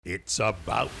It's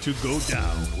about to go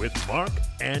down with Mark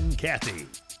and Kathy,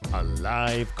 a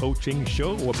live coaching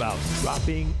show about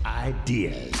dropping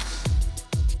ideas.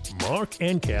 Mark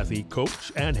and Kathy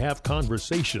coach and have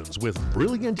conversations with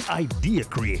brilliant idea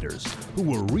creators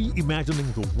who are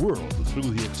reimagining the world through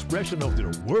the expression of their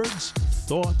words,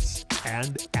 thoughts,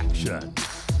 and action.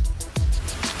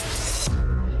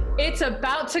 It's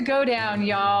about to go down,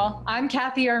 y'all. I'm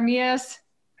Kathy Armias.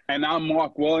 And I'm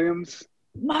Mark Williams.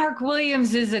 Mark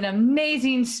Williams is an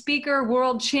amazing speaker,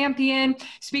 world champion,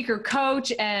 speaker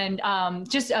coach, and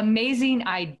just amazing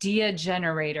idea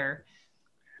generator.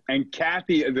 And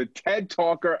Kathy is a TED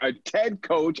talker, a TED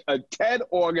coach, a TED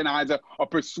organizer, a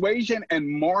persuasion and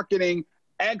marketing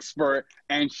expert,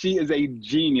 and she is a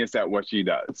genius at what she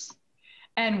does.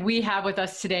 And we have with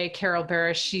us today Carol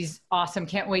Barish. She's awesome.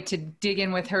 Can't wait to dig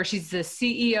in with her. She's the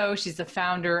CEO. She's the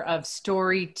founder of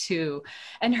Story2.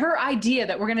 And her idea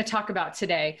that we're going to talk about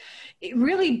today, it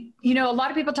really, a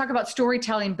lot of people talk about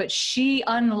storytelling, but she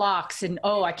unlocks, and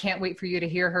I can't wait for you to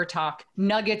hear her talk,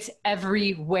 nuggets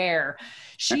everywhere.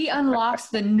 She unlocks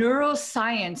the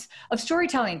neuroscience of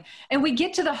storytelling. And we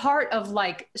get to the heart of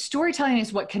storytelling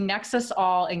is what connects us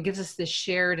all and gives us this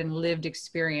shared and lived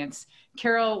experience.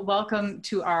 Carol, welcome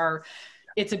to our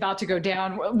It's About to Go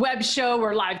Down web show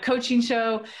or live coaching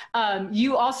show.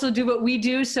 You also do what we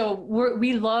do, so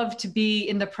we love to be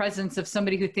in the presence of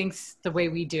somebody who thinks the way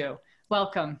we do.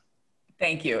 Welcome.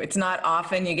 Thank you. It's not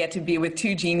often you get to be with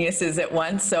two geniuses at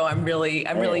once, so I'm really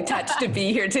touched to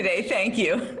be here today. Thank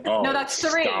you. Oh, no, that's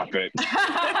three. Stop it.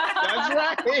 That's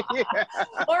right.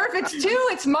 Or if it's two,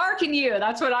 it's Mark and you.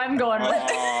 That's what I'm going with.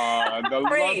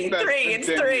 It's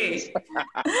three.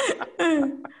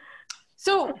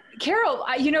 So, Carol,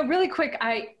 really quick,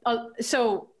 a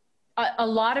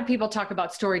lot of people talk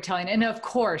about storytelling, and of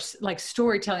course,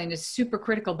 storytelling is super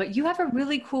critical, but you have a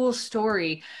really cool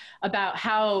story about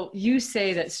how you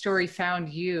say that story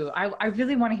found you. I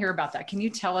really want to hear about that. Can you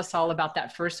tell us all about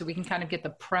that first so we can kind of get the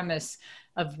premise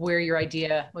of where your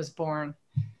idea was born?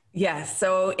 Yes.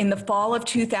 So in the fall of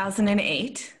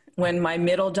 2008, when my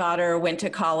middle daughter went to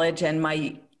college and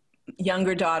my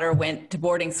younger daughter went to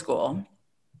boarding school,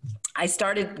 I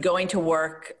started going to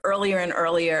work earlier and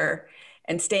earlier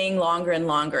and staying longer and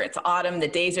longer. It's autumn, the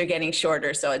days are getting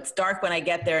shorter, so it's dark when I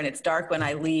get there and it's dark when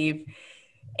I leave.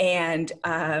 And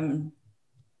I'm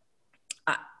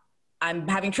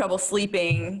having trouble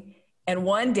sleeping. And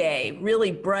one day,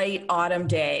 really bright autumn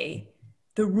day,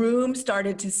 the room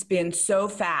started to spin so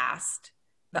fast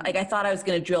that I thought I was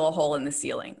going to drill a hole in the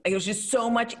ceiling. It was just so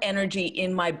much energy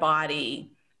in my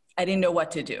body, I didn't know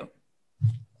what to do.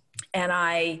 And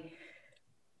I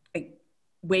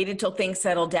waited till things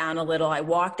settled down a little. I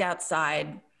walked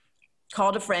outside,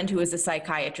 called a friend who was a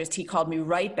psychiatrist. He called me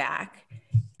right back.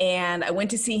 And I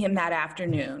went to see him that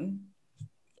afternoon.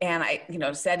 And I,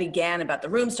 said again about the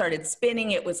room started spinning.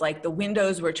 It was like the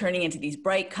windows were turning into these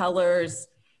bright colors.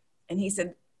 And he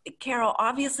said, Carol,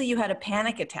 obviously you had a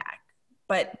panic attack,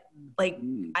 but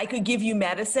I could give you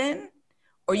medicine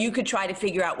or you could try to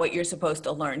figure out what you're supposed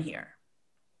to learn here.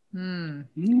 And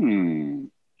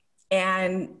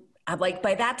I'm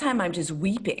by that time I'm just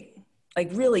weeping,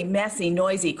 really messy,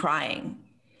 noisy crying.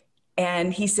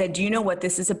 And he said, do you know what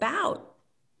this is about?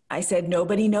 I said,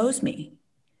 nobody knows me.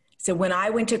 So when I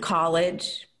went to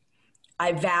college,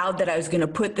 I vowed that I was going to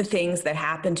put the things that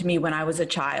happened to me when I was a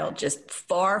child just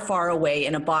far, far away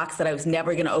in a box that I was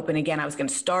never going to open again. I was going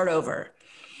to start over.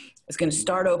 I was going to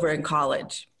start over in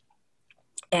college.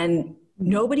 And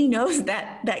nobody knows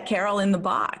that Carol in the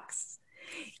box.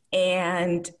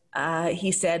 And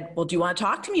he said, well, do you want to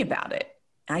talk to me about it?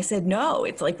 And I said, no,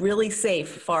 it's really safe,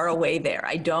 far away there.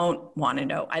 I don't want to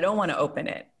know. I don't want to open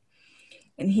it.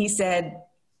 And he said,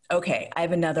 okay, I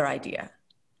have another idea.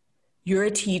 You're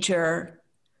a teacher,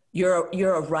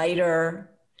 you're a writer,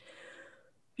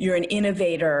 you're an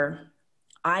innovator.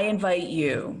 I invite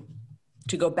you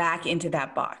to go back into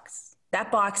that box.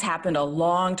 That box happened a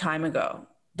long time ago.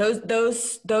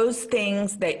 Those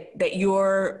things that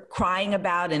you're crying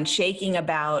about and shaking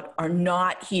about are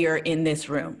not here in this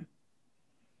room.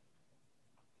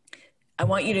 I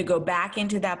want you to go back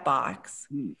into that box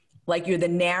like you're the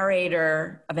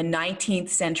narrator of a 19th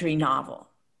century novel.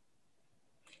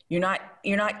 You're not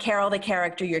Carol the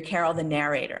character, you're Carol the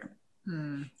narrator.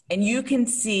 And you can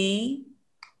see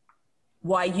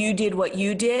why you did what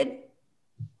you did,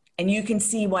 and you can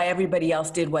see why everybody else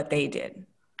did what they did.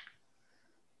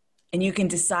 And you can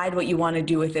decide what you want to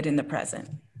do with it in the present.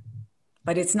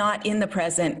 But it's not in the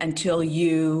present until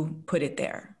you put it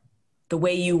there, the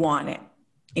way you want it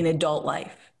in adult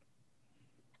life.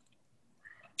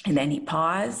 And then he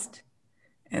paused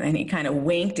And then he kind of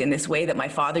winked in this way that my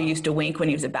father used to wink when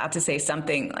he was about to say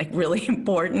something like really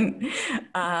important.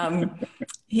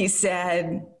 He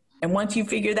said, and once you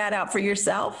figure that out for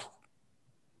yourself,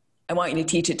 I want you to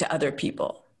teach it to other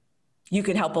people. You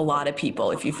could help a lot of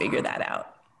people if you figure that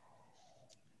out.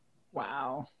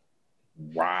 Wow.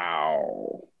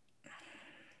 Wow.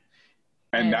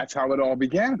 And that's how it all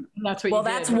began. That's what well, you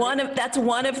did, that's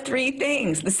one of three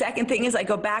things. The second thing is I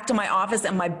go back to my office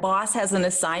and my boss has an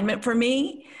assignment for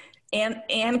me. And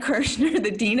Ann Kirshner,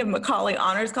 the Dean of Macaulay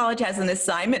Honors College, has an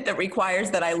assignment that requires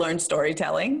that I learn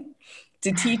storytelling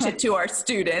to teach it to our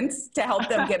students to help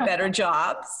them get better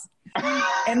jobs.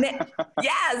 And then,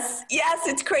 yes,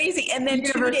 it's crazy. And then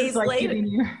 2 days later,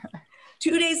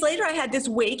 2 days later, I had this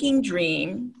waking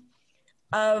dream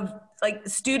of like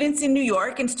students in New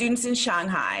York and students in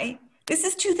Shanghai. This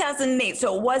is 2008,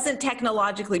 so it wasn't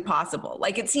technologically possible.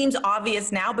 Like it seems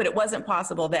obvious now, but it wasn't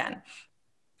possible then.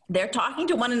 They're talking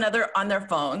to one another on their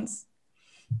phones.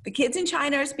 The kids in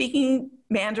China are speaking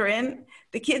Mandarin.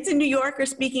 The kids in New York are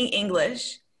speaking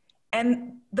English.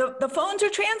 And the phones are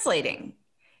translating.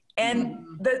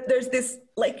 And there's this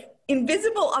like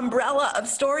invisible umbrella of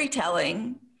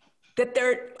storytelling that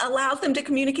allows them to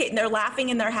communicate, and they're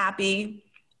laughing and they're happy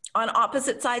on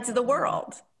opposite sides of the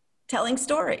world, telling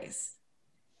stories.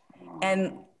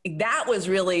 And that was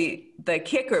really the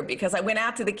kicker, because I went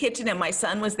out to the kitchen and my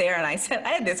son was there and I said, I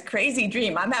had this crazy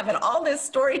dream. I'm having all this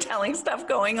storytelling stuff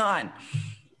going on.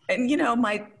 And, you know,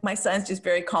 my son's just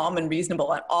very calm and reasonable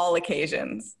on all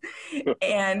occasions.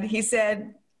 And he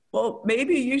said, well,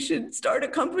 maybe you should start a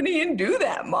company and do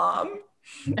that, Mom.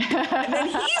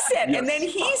 And then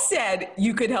he said,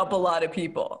 you could help a lot of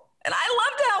people. And I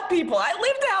love to help people. I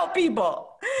live to help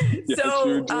people. Yes,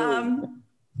 so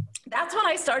that's when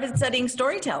I started studying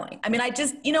storytelling. I mean, I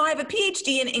have a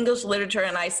PhD in English literature,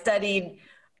 and I studied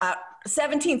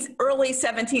early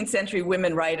 17th century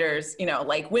women writers, you know,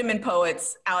 like women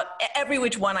poets, out every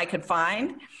which one I could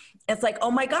find. It's like, oh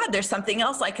my God, there's something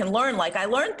else I can learn. Like I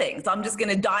learn things. I'm just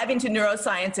going to dive into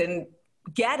neuroscience and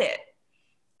get it.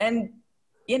 And,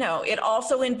 you know, it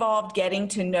also involved getting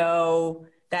to know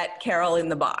that Carol in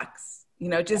the box, you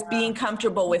know, just being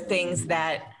comfortable with things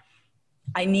that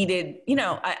I needed. You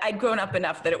know, I'd grown up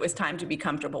enough that it was time to be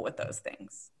comfortable with those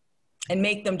things and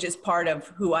make them just part of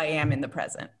who I am in the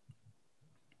present.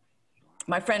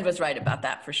 My friend was right about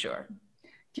that for sure.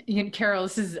 Carol,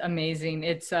 this is amazing.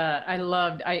 It's, I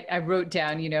wrote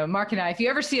down, you know, Mark and I, if you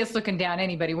ever see us looking down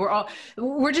anybody,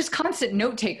 we're just constant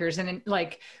note takers. And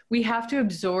like, we have to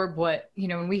absorb what, you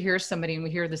know, when we hear somebody and we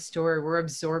hear the story, we're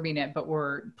absorbing it, but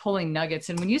we're pulling nuggets.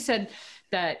 And when you said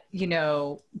that, you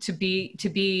know, to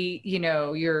be, you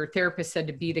know, your therapist said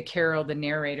to be the Carol, the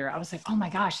narrator, I was like, oh my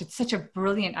gosh, it's such a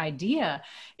brilliant idea.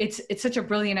 It's such a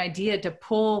brilliant idea to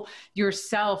pull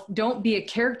yourself, don't be a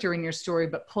character in your story,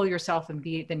 but pull yourself and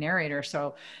be the narrator.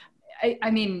 So,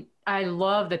 I mean, I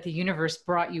love that the universe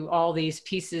brought you all these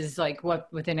pieces, like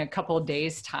within a couple of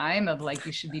days time of like,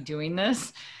 you should be doing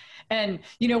this. And,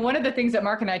 you know, one of the things that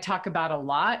Mark and I talk about a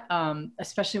lot,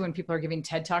 especially when people are giving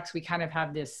TED Talks, we kind of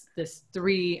have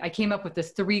I came up with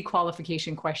this 3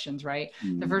 qualification questions, right?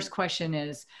 The first question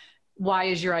is, why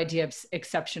is your idea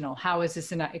exceptional? How is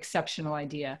this an exceptional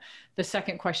idea? The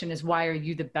second question is, why are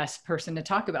you the best person to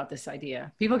talk about this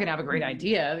idea? People can have a great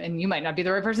idea and you might not be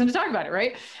the right person to talk about it,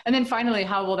 right? And then finally,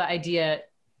 how will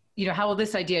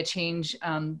this idea change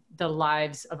the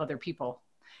lives of other people?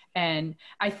 And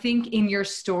I think in your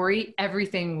story,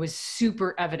 everything was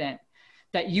super evident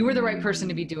that you were the right person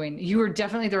to be doing. You were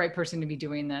definitely the right person to be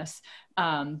doing this.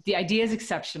 The idea is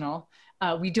exceptional.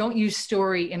 We don't use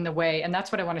story in the way, and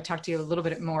that's what I want to talk to you a little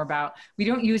bit more about. We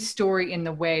don't use story in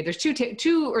the way. There's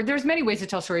there's many ways to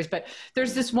tell stories, but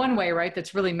there's this one way, right?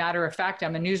 That's really matter of fact.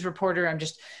 I'm a news reporter.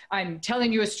 I'm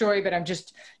telling you a story, but I'm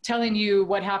just telling you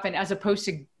what happened, as opposed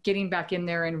to getting back in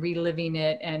there and reliving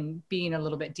it and being a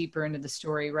little bit deeper into the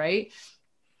story, right?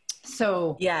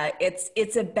 So yeah,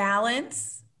 it's a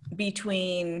balance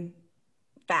between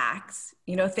facts,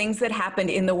 you know, things that happened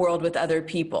in the world with other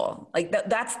people. Like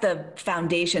that's the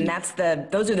foundation.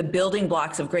 Those are the building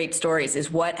blocks of great stories, is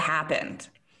what happened.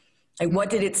 Like, what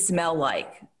did it smell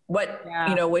like?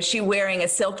 You know, was she wearing a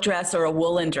silk dress or a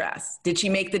woolen dress? Did she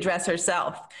make the dress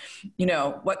herself? You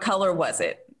know, what color was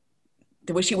it?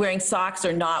 Was she wearing socks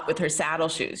or not with her saddle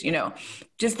shoes? You know,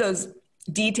 just those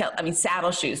details. I mean,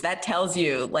 saddle shoes, that tells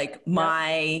you like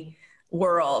my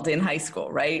world in high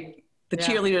school, right? The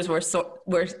cheerleaders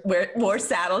wore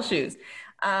saddle shoes.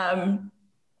 And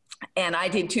I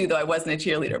did too, though I wasn't a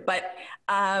cheerleader. But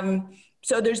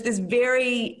so there's this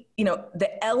very, you know,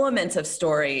 the elements of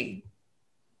story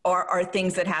are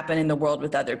things that happen in the world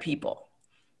with other people.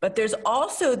 But there's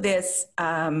also this,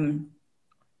 you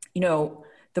know,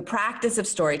 the practice of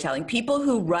storytelling. People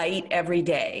who write every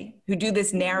day, who do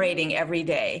this narrating every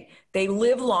day, they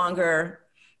live longer,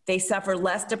 they suffer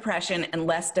less depression and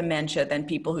less dementia than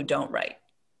people who don't write.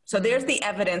 So there's the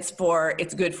evidence for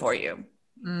it's good for you.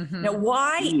 Mm-hmm. Now,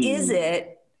 why is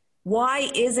it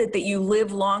that you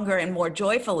live longer and more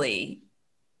joyfully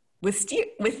with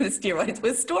steroids,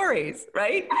 with stories,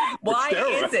 right? Why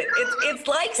is it? It's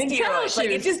like steroids. Like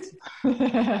it just,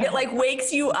 it like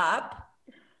wakes you up.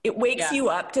 It wakes you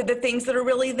up to the things that are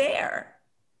really there.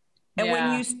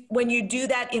 And when you do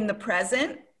that in the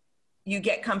present, you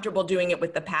get comfortable doing it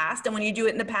with the past. And when you do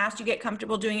it in the past, you get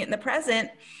comfortable doing it in the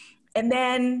present. And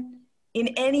then in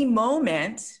any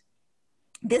moment,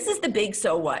 this is the big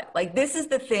so what. Like this is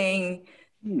the thing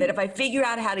that if I figure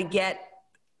out how to get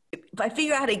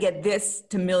this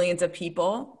to millions of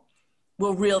people,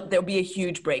 there'll be a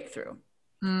huge breakthrough.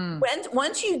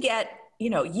 Once you get, you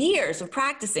know, years of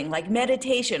practicing, like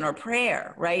meditation or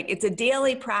prayer, right? It's a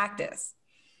daily practice.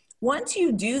 Once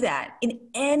you do that in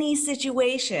any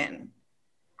situation,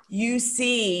 you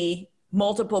see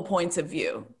multiple points of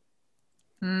view.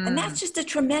 And that's just a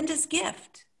tremendous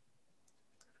gift.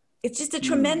 It's just a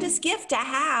tremendous gift to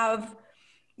have,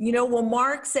 you know, well,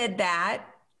 Mark said that.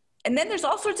 And then there's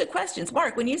all sorts of questions.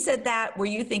 Mark, when you said that, were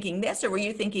you thinking this or were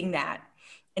you thinking that?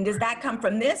 And does that come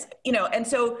from this? You know, and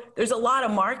so there's a lot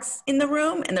of Marks in the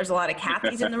room and there's a lot of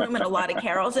Kathys in the room and a lot of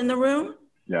Carols in the room.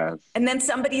 Yes. And then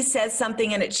somebody says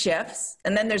something and it shifts.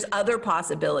 And then there's other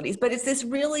possibilities. But it's this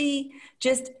really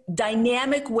just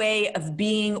dynamic way of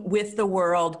being with the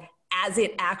world as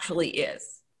it actually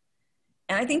is.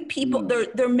 And I think people, there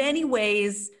are many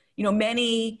ways, you know,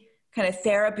 many kind of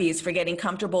therapies for getting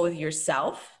comfortable with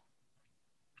yourself.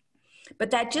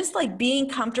 But that just like being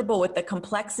comfortable with the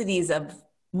complexities of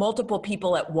multiple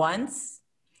people at once,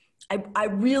 I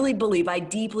really believe, I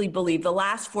deeply believe the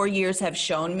last 4 years have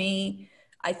shown me,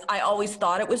 I always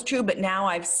thought it was true, but now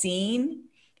I've seen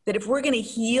that if we're going to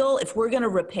heal, if we're going to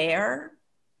repair,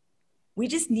 we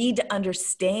just need to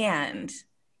understand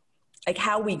like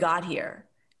how we got here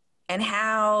and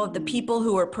how the people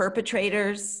who are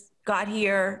perpetrators got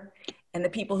here and the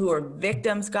people who are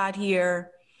victims got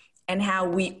here and how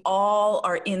we all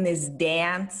are in this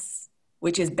dance,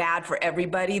 which is bad for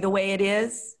everybody the way it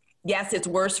is. Yes, it's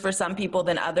worse for some people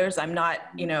than others. I'm not,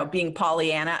 you know, being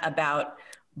Pollyanna about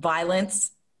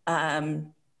violence.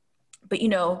 But, you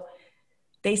know,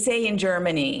 they say in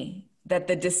Germany that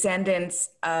the descendants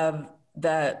of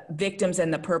the victims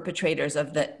and the perpetrators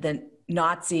of the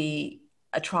Nazi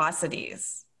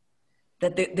atrocities,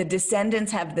 that the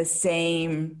descendants have the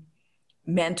same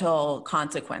mental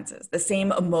consequences, the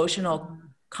same emotional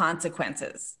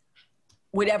consequences,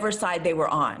 whatever side they were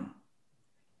on.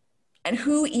 And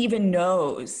who even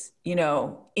knows, you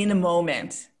know, in a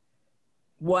moment,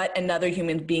 what another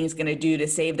human being is going to do to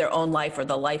save their own life or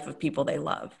the life of people they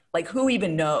love? Like, who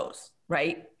even knows,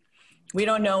 right? We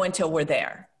don't know until we're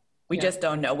there. We just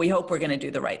don't know. We hope we're going to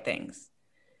do the right things.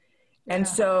 And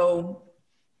so,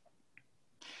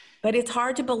 but it's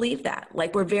hard to believe that.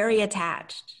 Like, we're very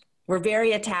attached. We're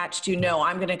very attached to, no,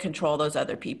 I'm going to control those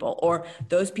other people, or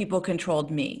those people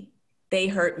controlled me. They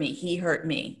hurt me. He hurt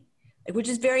me. Like, we're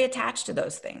just very attached to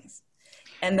those things.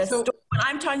 And when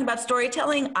I'm talking about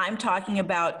storytelling, I'm talking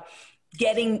about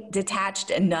getting detached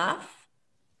enough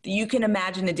that you can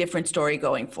imagine a different story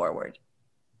going forward.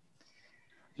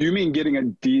 You mean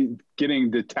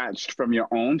getting detached from your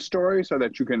own story so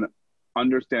that you can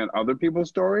understand other people's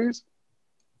stories?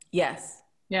 Yes.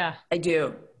 Yeah. I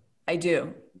do.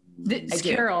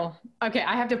 Carol, okay,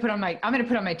 I'm going to put on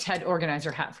my TED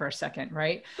organizer hat for a second,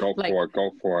 right? Go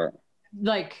for it.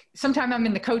 Like sometimes I'm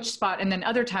in the coach spot and then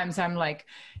other times I'm like,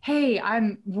 hey,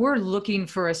 we're looking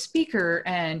for a speaker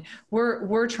and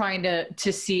we're trying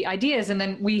to see ideas. And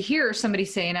then we hear somebody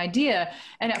say an idea.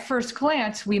 And at first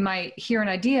glance, we might hear an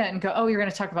idea and go, oh, you're going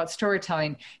to talk about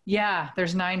storytelling. Yeah.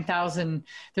 There's 9,000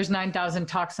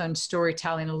 talks on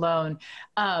storytelling alone.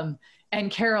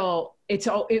 And Carol,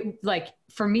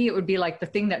 for me, it would be like the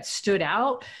thing that stood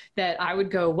out that I would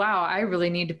go, wow, I really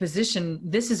need to position.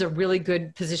 This is a really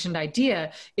good positioned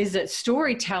idea, is that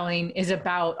storytelling is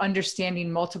about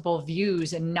understanding multiple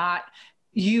views and not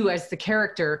you as the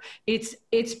character. It's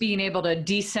being able to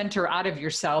decenter out of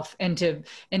yourself and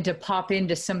to pop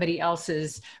into somebody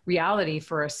else's reality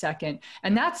for a second.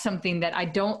 And that's something that I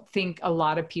don't think a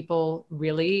lot of people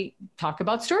really talk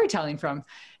about storytelling from.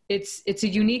 it's a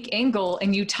unique angle,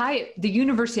 and you tie it, the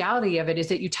universality of it is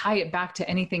that you tie it back to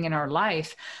anything in our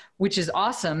life, which is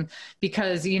awesome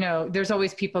because, you know, there's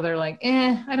always people that are like,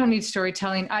 I don't need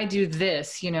storytelling. I do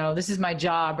this, you know, this is my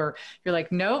job. Or you're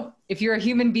like, nope, if you're a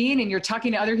human being and you're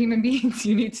talking to other human beings,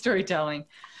 you need storytelling.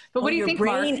 But what do you think,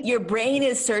 Mark? Your brain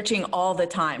is searching all the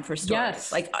time for stories.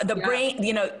 Yes. Like the brain,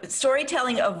 you know,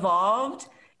 storytelling evolved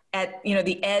at, you know,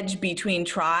 the edge between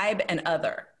tribe and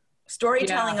other.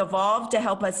 Storytelling evolved to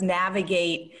help us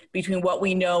navigate between what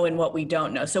we know and what we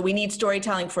don't know. So we need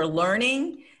storytelling for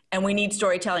learning, and we need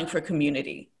storytelling for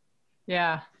community.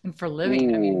 Yeah, and for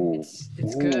living. I mean,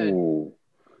 it's good.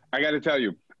 I got to tell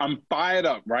you, I'm fired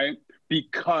up, right?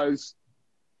 Because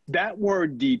that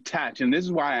word detach, and this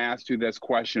is why I asked you this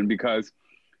question, because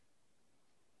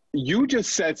you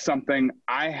just said something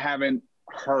I haven't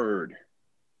heard.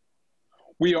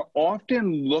 We are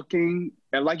often looking,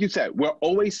 and like you said, we're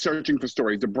always searching for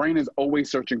stories. The brain is always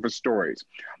searching for stories.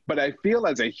 But I feel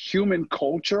as a human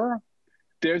culture,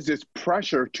 there's this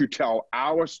pressure to tell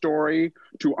our story,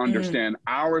 to understand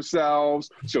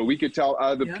ourselves, so we could tell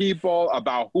other people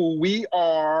about who we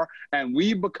are, and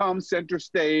we become center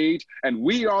stage, and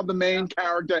we are the main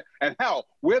character. And hell,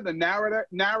 we're the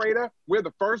narrator, we're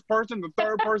the first person, the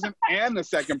third person, and the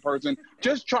second person.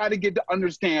 Just try to get to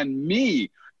understand me.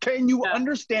 Can you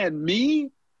understand me?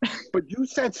 But you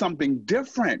said something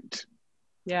different.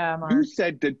 Yeah, Mark. You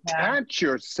said detach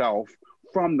yourself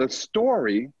from the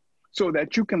story so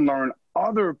that you can learn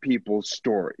other people's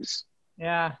stories.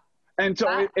 Yeah. And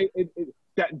so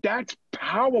that's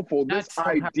powerful. This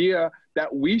idea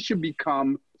that we should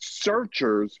become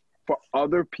searchers for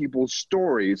other people's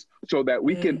stories so that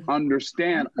we can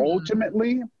understand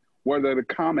ultimately what are the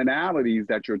commonalities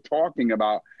that you're talking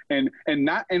about, and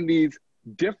not in these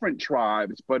different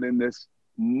tribes, but in this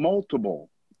multiple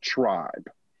tribe.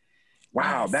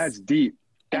 Wow, that's deep.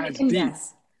 That's deep.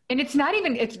 Yes. And it's not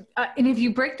even, and if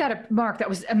you break that up, Mark, that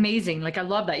was amazing. Like, I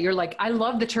love that. You're like, I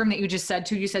love the term that you just said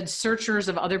too. You said searchers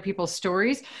of other people's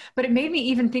stories, but it made me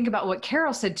even think about what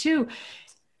Carol said too.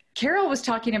 Carol was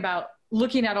talking about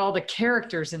looking at all the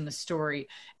characters in the story.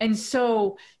 And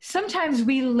so sometimes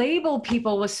we label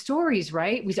people with stories,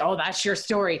 right? We say, oh, that's your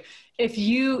story. If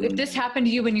this happened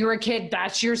to you when you were a kid,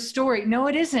 that's your story. No,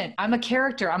 it isn't. I'm a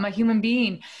character. I'm a human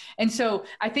being. And so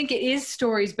I think it is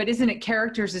stories, but isn't it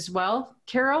characters as well,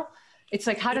 Carol? It's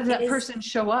like, how does that person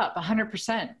show up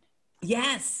 100%?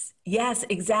 Yes,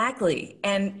 exactly.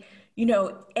 And, you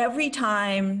know, every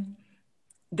time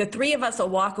the three of us will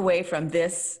walk away from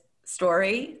this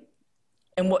story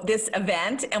and this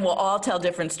event, and we'll all tell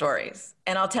different stories.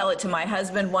 And I'll tell it to my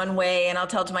husband one way, and I'll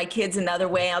tell it to my kids another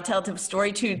way. I'll tell it to the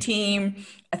Story 2 team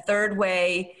a third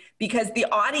way, because the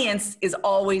audience is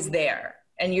always there.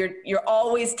 And you're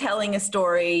always telling a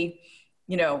story,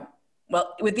 you know,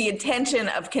 well, with the intention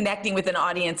of connecting with an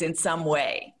audience in some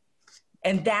way.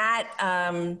 And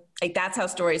that, that's how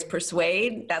stories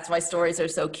persuade. That's why stories are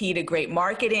so key to great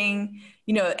marketing,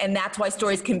 you know, and that's why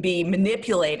stories can be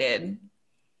manipulated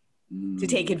to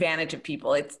take advantage of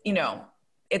people. It's, you know,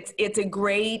 it's a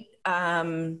great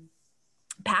power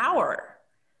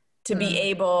to be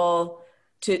able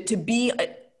to be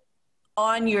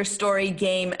on your story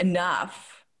game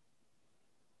enough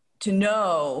to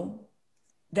know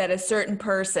that a certain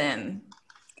person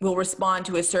will respond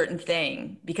to a certain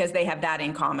thing because they have that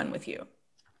in common with you.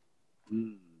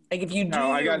 Like if you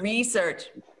do your research.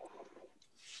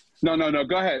 No,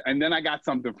 go ahead. And then I got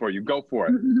something for you. Go for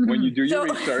it. When you do your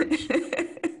research.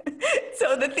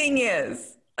 So the thing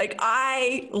is, like,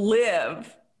 I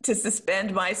live to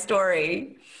suspend my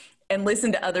story and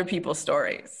listen to other people's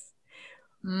stories.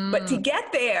 But to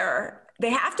get there,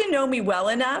 they have to know me well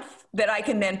enough that I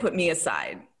can then put me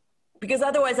aside. Because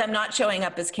otherwise I'm not showing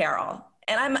up as Carol.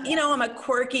 And I'm a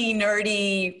quirky,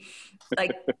 nerdy,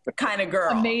 like kind of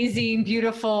girl. Amazing,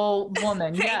 beautiful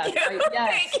woman. Yes,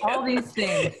 yes, all these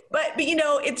things. But you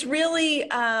know, it's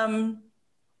really, and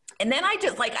then I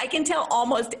just I can tell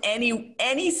almost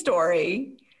any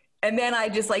story, and then I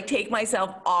just take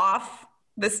myself off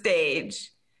the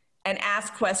stage and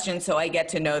ask questions so I get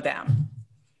to know them.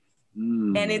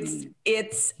 And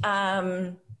it's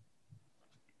I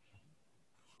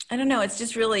don't know. It's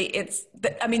just really,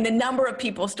 the number of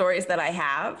people's stories that I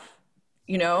have,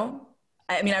 you know,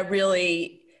 and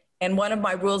one of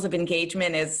my rules of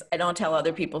engagement is I don't tell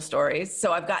other people's stories.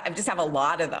 So I just have a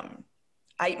lot of them.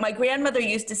 My grandmother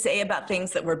used to say about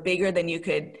things that were bigger than you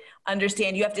could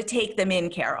understand, you have to take them in,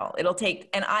 Carol. And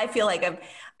I feel like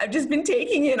I've just been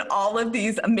taking in all of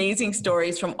these amazing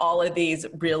stories from all of these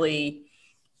really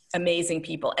amazing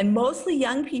people, and mostly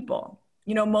young people,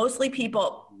 you know, mostly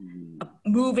people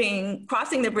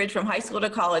crossing the bridge from high school to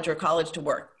college or college to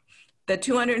work. The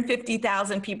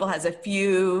 250,000 people has a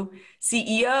few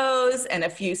CEOs and a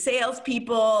few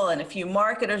salespeople and a few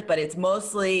marketers, but it's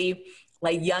mostly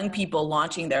like young people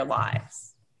launching their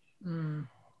lives. Mm.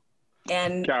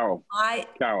 And Carol,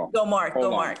 go Mark.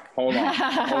 Hold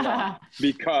on.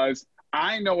 Because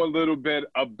I know a little bit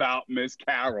about Miss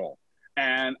Carol.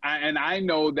 And I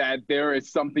know that there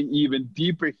is something even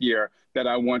deeper here that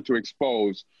I want to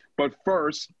expose. But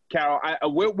first, Carol,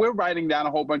 we're writing down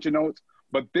a whole bunch of notes,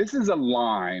 but this is a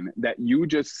line that you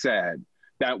just said,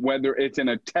 that whether it's in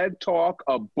a TED Talk,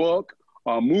 a book,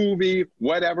 a movie,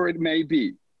 whatever it may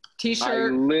be.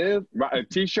 T-shirt. A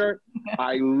T-shirt.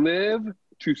 I live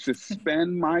to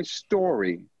suspend my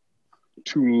story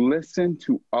to listen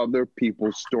to other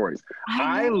people's stories.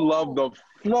 I love the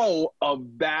flow of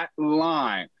that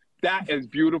line. That is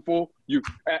beautiful. You,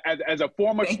 as a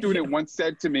former student once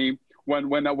said to me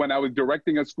when I was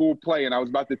directing a school play and I was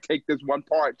about to take this one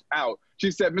part out,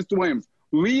 she said, Mr. Williams,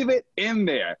 leave it in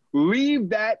there. Leave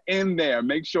that in there.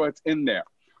 Make sure it's in there.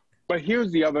 But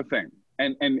here's the other thing.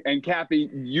 And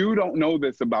Kathy, you don't know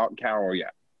this about Carol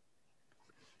yet.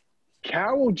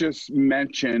 Carol just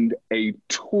mentioned a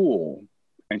tool,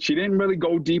 and she didn't really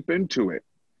go deep into it,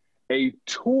 a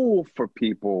tool for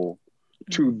people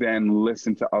to then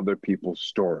listen to other people's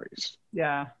stories.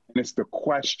 Yeah. And it's the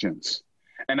questions.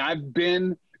 And I've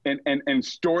been in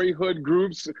storyhood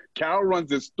groups. Carol runs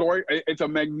this story. It's a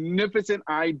magnificent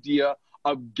idea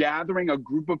of gathering a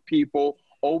group of people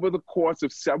over the course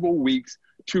of several weeks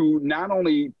to not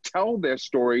only tell their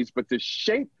stories, but to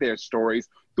shape their stories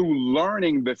through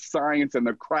learning the science and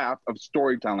the craft of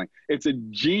storytelling. It's a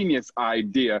genius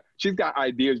idea. She's got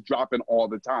ideas dropping all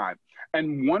the time.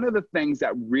 And one of the things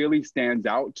that really stands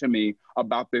out to me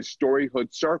about this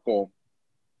Storyhood Circle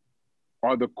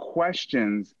are the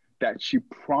questions that she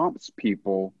prompts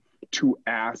people to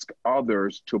ask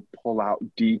others to pull out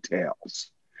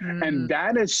details. And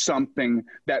that is something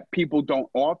that people don't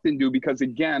often do because,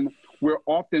 again, we're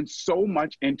often so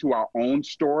much into our own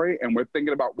story and we're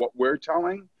thinking about what we're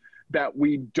telling that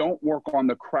we don't work on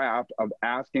the craft of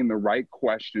asking the right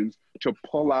questions to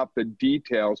pull out the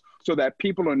details so that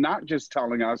people are not just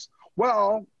telling us,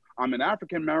 well, I'm an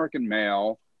African-American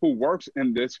male who works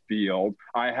in this field.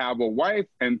 I have a wife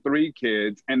and 3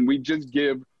 kids, and we just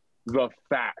give the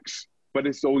facts. But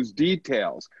it's those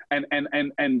details. And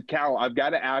Carol, I've got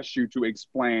to ask you to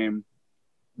explain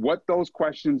what those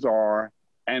questions are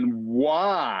and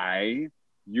why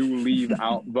you leave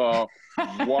out the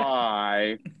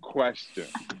why question.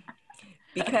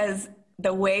 Because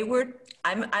the way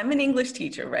I'm an English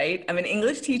teacher, right? I'm an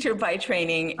English teacher by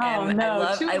training, and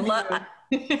I love.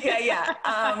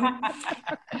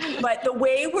 But the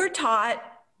way we're taught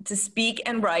to speak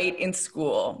and write in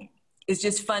school is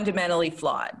just fundamentally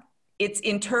flawed. It's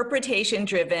interpretation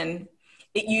driven.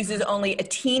 It uses only a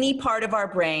teeny part of our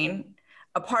brain,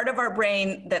 a part of our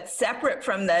brain that's separate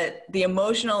from the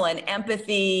emotional and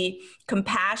empathy,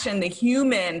 compassion,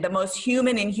 the most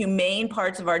human and humane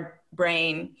parts of our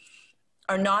brain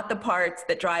are not the parts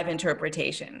that drive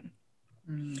interpretation.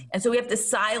 And so we have to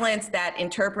silence that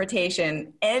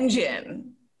interpretation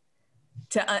engine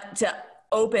to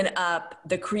open up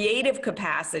the creative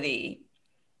capacity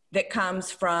that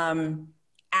comes from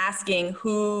asking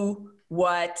who,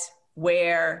 what,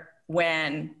 where,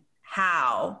 when,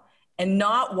 how, and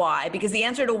not why, because the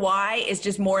answer to why is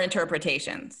just more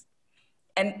interpretations.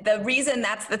 And the reason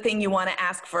that's the thing you want to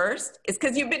ask first is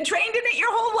because you've been trained in it your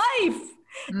whole life.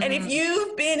 And if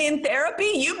you've been in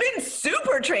therapy, you've been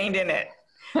super trained in it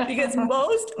because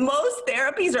most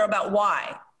therapies are about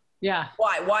why. Yeah.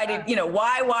 Why did,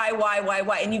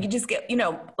 why? And you can just get,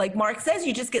 like Mark says,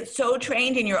 you just get so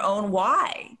trained in your own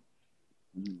why.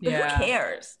 Yeah. Who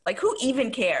cares? Like, who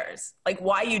even cares? Like,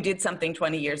 why you did something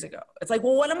 20 years ago? It's like,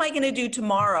 well, what am I going to do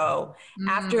tomorrow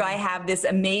after I have this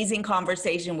amazing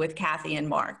conversation with Kathy and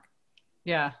Mark?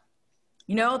 Yeah.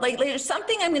 Like there's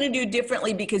something I'm going to do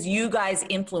differently because you guys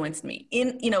influenced me.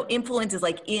 Influence is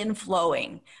like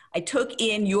inflowing. I took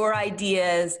in your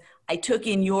ideas. I took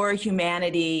in your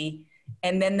humanity,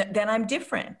 and then I'm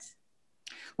different.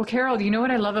 Well, Carol, you know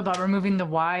what I love about removing the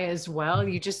why as well?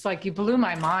 You blew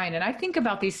my mind. And I think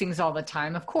about these things all the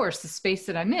time. Of course, the space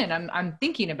that I'm in, I'm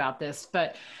thinking about this.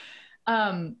 But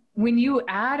when you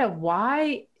add a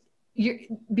why,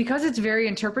 because it's very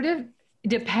interpretive,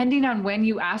 depending on when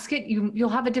you ask it, you'll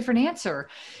have a different answer.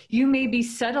 You may be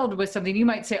settled with something. You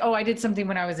might say, oh, I did something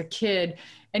when I was a kid.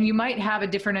 And you might have a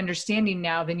different understanding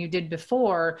now than you did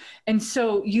before. And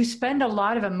so you spend a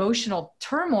lot of emotional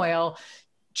turmoil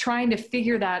trying to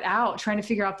figure that out, trying to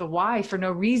figure out the why for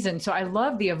no reason. So I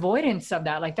love the avoidance of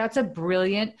that. Like that's a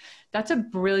brilliant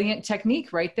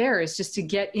technique right there, is just to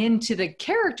get into the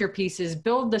character pieces,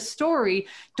 build the story.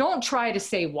 Don't try to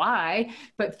say why,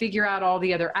 but figure out all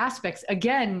the other aspects.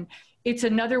 Again, it's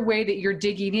another way that you're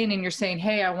digging in and you're saying,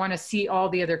 hey, I want to see all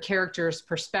the other characters'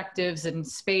 perspectives and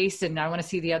space. And I want to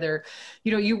see the other,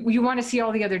 you want to see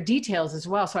all the other details as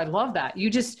well. So I love that.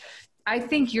 I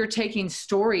think you're taking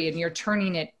story and you're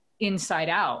turning it inside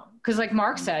out. Because like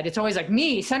Mark said, it's always like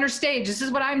me, center stage. This is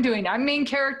what I'm doing. I'm main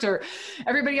character.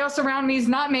 Everybody else around me is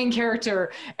not main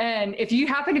character. And if you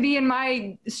happen to be in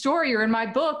my story or in my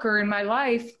book or in my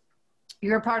life,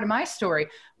 you're a part of my story.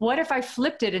 What if I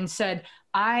flipped it and said,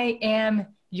 I am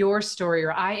your story,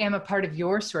 or I am a part of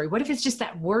your story? What if it's just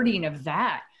that wording of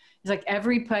that? It's like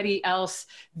everybody else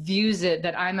views it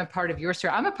that I'm a part of your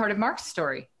story. I'm a part of Mark's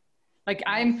story. Like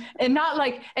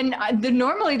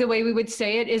normally the way we would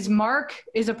say it is Mark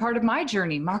is a part of my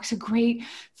journey. Mark's a great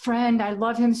friend. I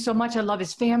love him so much. I love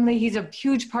his family. He's a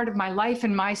huge part of my life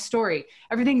and my story.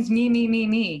 Everything's me, me, me,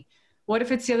 me. What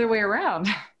if it's the other way around?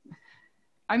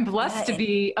 I'm blessed to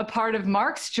be a part of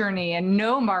Mark's journey and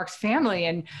know Mark's family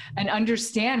and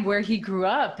understand where he grew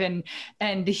up and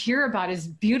to hear about his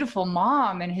beautiful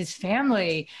mom and his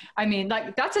family. I mean,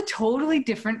 like that's a totally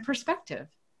different perspective.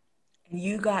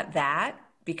 You got that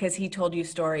because he told you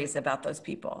stories about those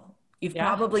people. You've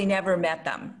probably never met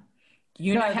them.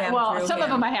 Some of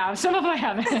them I have, some of them I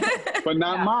haven't. But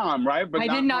not mom, right? But I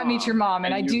did not meet your mom,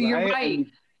 and I do. You're right.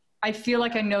 I feel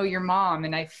like I know your mom,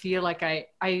 and I feel like I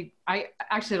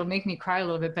actually, it'll make me cry a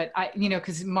little bit, but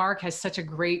because Mark has such a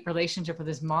great relationship with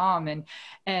his mom, and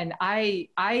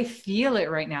I feel it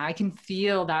right now. I can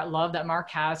feel that love that Mark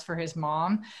has for his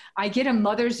mom. I get a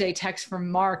Mother's Day text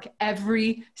from Mark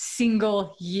every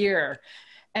single year.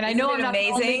 And I know I'm not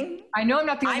amazing. I know I'm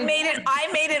not the only one. I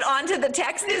made it onto the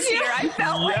text this year. I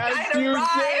felt like I'd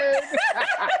arrived.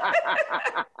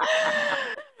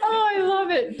 Oh, I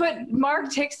love it. But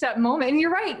Mark takes that moment. And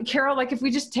you're right, Carol, like if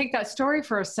we just take that story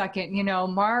for a second,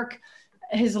 Mark,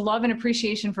 his love and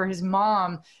appreciation for his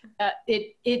mom,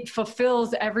 it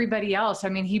fulfills everybody else. I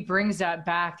mean, he brings that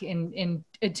back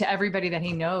into everybody that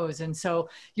he knows. And so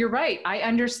you're right. I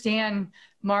understand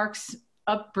Mark's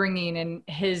upbringing and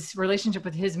his relationship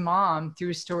with his mom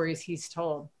through stories he's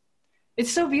told.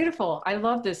 It's so beautiful. I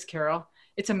love this, Carol.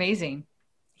 It's amazing.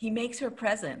 He makes her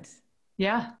present.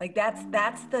 Yeah. Like that's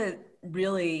the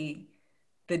really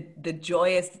the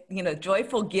joyous,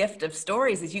 joyful gift of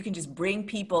stories is you can just bring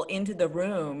people into the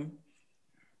room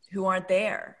who aren't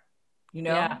there,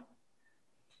 Yeah.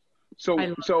 So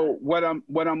what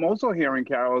I'm also hearing,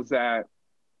 Carol, is that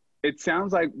it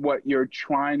sounds like what you're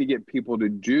trying to get people to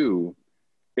do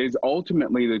is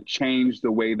ultimately to change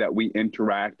the way that we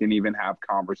interact and even have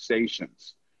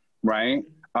conversations, right?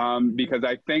 Because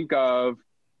I think of,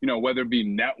 whether it be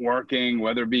networking,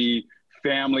 whether it be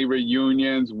family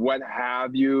reunions, what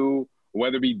have you,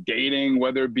 whether it be dating,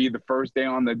 whether it be the first day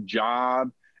on the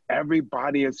job,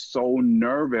 everybody is so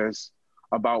nervous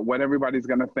about what everybody's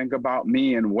going to think about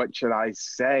me and what should I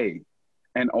say.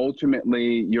 And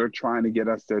ultimately, you're trying to get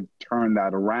us to turn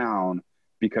that around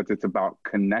because it's about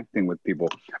connecting with people.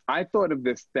 I thought of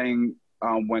this thing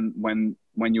when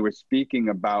you were speaking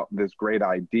about this great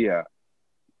idea.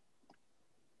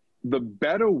 The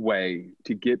better way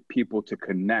to get people to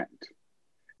connect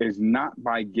is not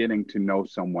by getting to know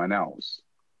someone else.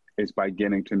 It's by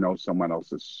getting to know someone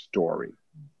else's story.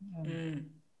 Mm.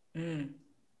 Mm.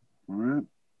 All right.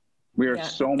 We are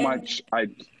so much,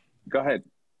 go ahead.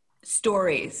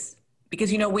 Stories.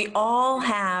 Because, we all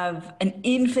have an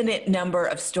infinite number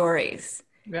of stories.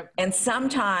 Yep. And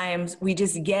sometimes we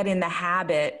just get in the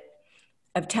habit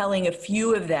of telling a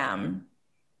few of them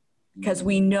because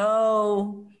we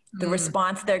know the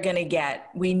response they're going to get.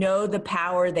 We know the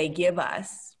power they give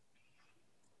us.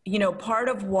 Part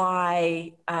of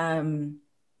why,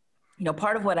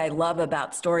 part of what I love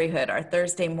about Storyhood, our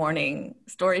Thursday morning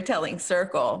storytelling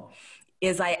circle,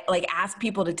 is I ask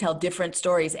people to tell different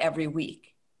stories every week.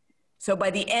 So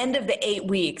by the end of the 8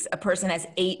 weeks, a person has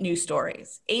 8 new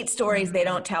stories, 8 stories they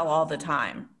don't tell all the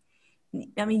time.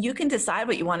 I mean, you can decide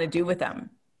what you want to do with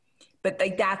them, but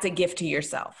that's a gift to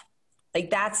yourself.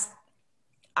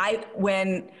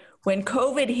 When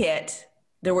COVID hit,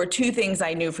 there were 2 things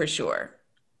I knew for sure.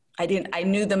 I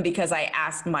knew them because I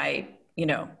asked my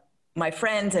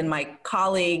friends and my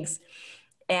colleagues,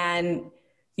 and,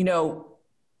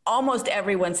 almost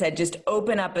everyone said, just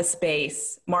open up a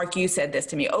space. Mark, you said this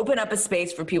to me, open up a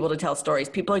space for people to tell stories.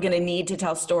 People are going to need to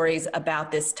tell stories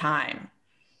about this time.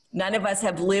 None of us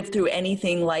have lived through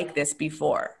anything like this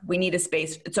before. We need a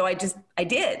space. So I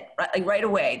did right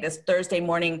away this Thursday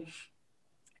morning,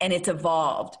 and it's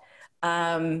evolved.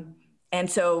 I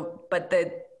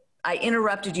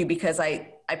interrupted you because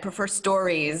I prefer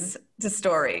stories to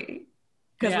story,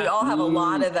 because we all have a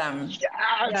lot of them.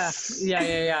 Yes.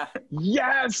 Yeah.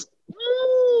 Yes.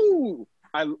 Woo!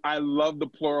 I love the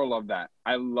plural of that.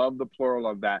 I love the plural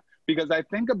of that, because I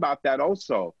think about that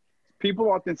also.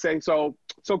 People often say, so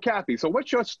Kathy, so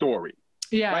what's your story?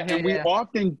 Yeah. Right? Yeah, and we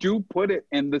often do put it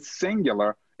in the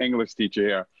singular, English teacher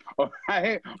here.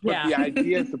 Right? But the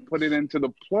idea is to put it into the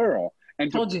plural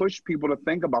and to push people to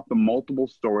think about the multiple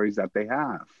stories that they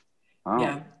have. Oh.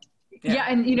 Yeah.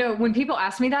 And when people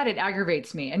ask me that, it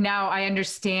aggravates me. And now I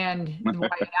understand why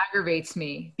it aggravates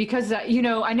me, because,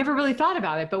 I never really thought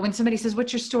about it. But when somebody says,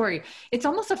 what's your story? It's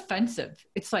almost offensive.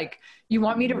 It's like, you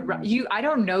want me to, I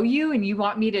don't know you, and you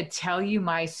want me to tell you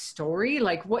my story.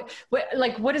 Like what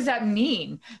does that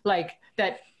mean? Like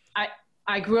that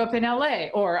I grew up in LA,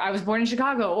 or I was born in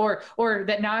Chicago, or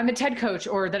that now I'm a TED coach,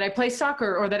 or that I play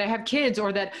soccer, or that I have kids,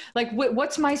 or that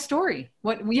what's my story?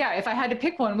 If I had to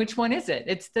pick one, which one is it?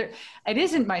 It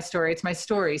isn't my story. It's my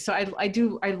story. So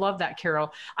I love that,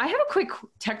 Carol. I have a quick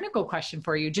technical question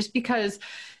for you, just because,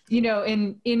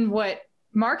 in what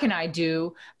Mark and I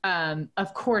do,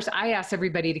 of course, I ask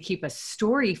everybody to keep a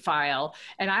story file.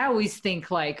 And I always think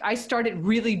I started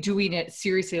really doing it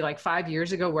seriously 5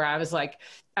 years ago, where I was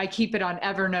I keep it on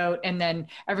Evernote. And then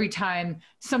every time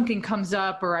something comes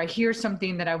up or I hear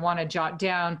something that I want to jot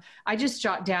down, I just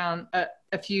jot down a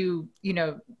few,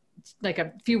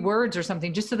 a few words or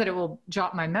something, just so that it will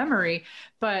jot my memory.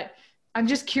 But I'm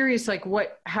just curious,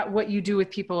 what you do with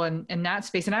people in that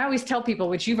space. And I always tell people,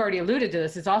 which you've already alluded to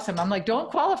this, it's awesome. I'm don't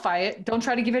qualify it. Don't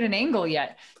try to give it an angle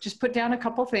yet. Just put down a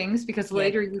couple things, because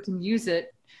later you can use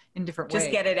it in different ways.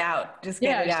 Just get it out. Just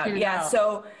get it out.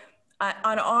 So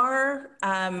on our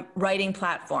writing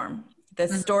platform, the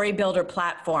Story Builder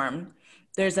platform,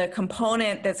 there's a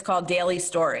component that's called Daily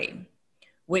Story,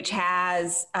 which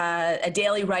has a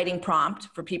daily writing prompt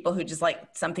for people who just like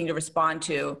something to respond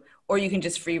to, or you can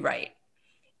just free write.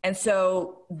 And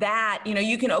so that,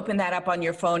 you can open that up on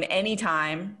your phone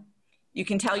anytime. You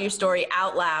can tell your story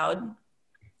out loud.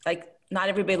 Not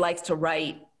everybody likes to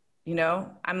write,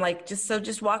 I'm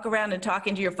just walk around and talk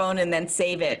into your phone and then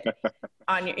save it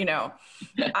on your,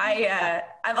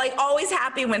 I'm always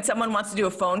happy when someone wants to do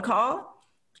a phone call,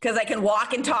 because I can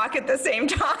walk and talk at the same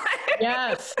time.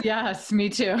 Yes, me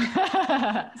too.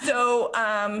 So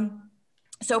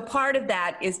part of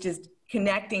that is just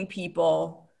connecting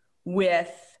people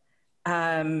with,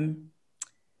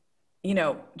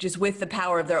 just with the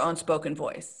power of their own spoken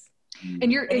voice.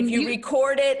 And if you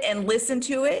record it and listen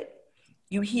to it,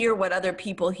 you hear what other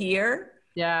people hear.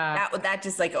 Yeah. That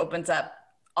just opens up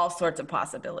all sorts of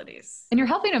possibilities. And you're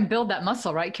helping them build that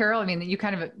muscle, right, Carol? I mean, you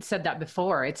kind of said that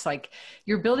before. It's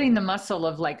you're building the muscle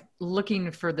of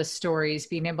looking for the stories,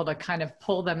 being able to kind of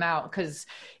pull them out. Because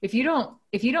if you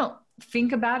don't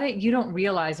think about it, you don't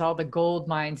realize all the gold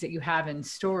mines that you have in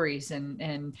stories,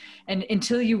 and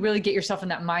until you really get yourself in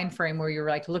that mind frame where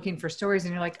you're looking for stories,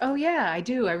 and you're oh yeah, I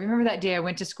do. I remember that day I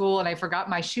went to school and I forgot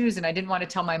my shoes and I didn't want to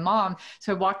tell my mom,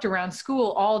 so I walked around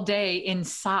school all day in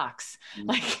socks.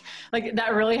 That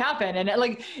really happened. And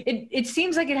it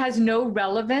seems like it has no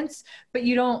relevance, but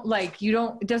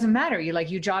it doesn't matter.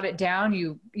 You jot it down,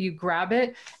 you grab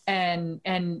it, and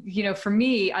for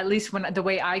me, at least the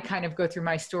way I kind of go through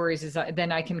my stories is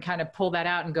then I can kind of pull that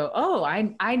out and go, oh,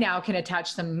 I now can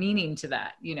attach some meaning to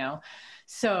that,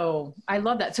 So I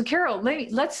love that. So Carol,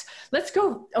 let's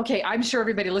go. Okay. I'm sure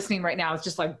everybody listening right now is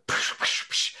just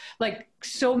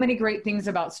so many great things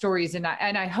about stories. And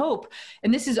I hope,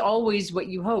 and this is always what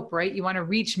you hope, right? You want to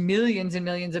reach millions and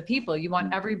millions of people. You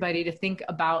want everybody to think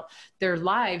about their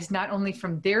lives, not only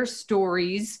from their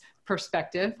stories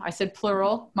perspective. I said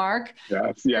plural, Mark.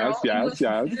 Yes.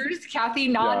 Teachers. Kathy,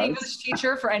 non-English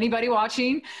teacher for anybody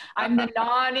watching. I'm the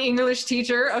non-English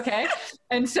teacher. Okay.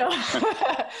 And so,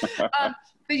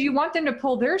 but you want them to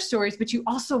pull their stories, but you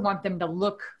also want them to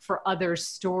look for other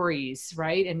stories,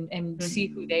 right? And see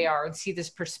who they are and see this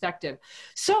perspective.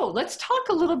 So let's talk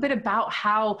a little bit about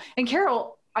how, and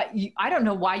Carol, I don't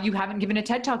know why you haven't given a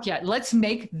TED Talk yet. Let's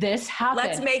make this happen.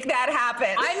 Let's make that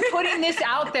happen. I'm putting this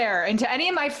out there. And to any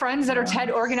of my friends that are TED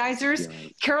organizers,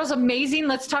 Carol's amazing.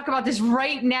 Let's talk about this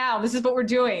right now. This is what we're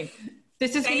doing.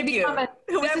 This is going to become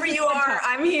Whoever you are,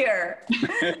 I'm here.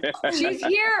 She's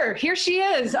here. Here she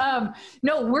is.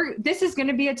 No, this is going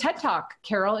to be a TED Talk,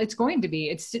 Carol. It's going to be.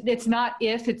 It's not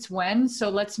if, it's when. So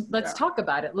let's talk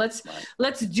about it. Let's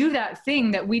do that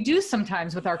thing that we do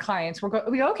sometimes with our clients. We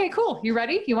go, okay, cool. You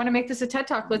ready? You want to make this a TED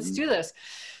Talk? Let's do this.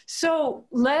 So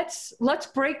let's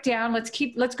break down. Let's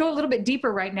go a little bit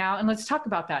deeper right now, and let's talk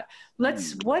about that.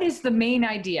 What is the main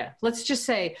idea? Let's just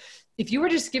say, if you were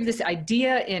to just give this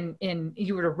idea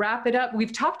you were to wrap it up,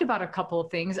 we've talked about a couple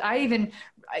of things.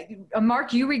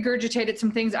 Mark, you regurgitated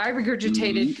some things. I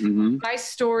regurgitated my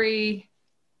story.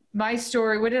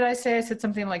 What did I say? I said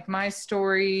something like my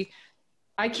story.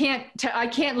 I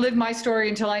can't live my story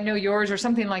until I know yours, or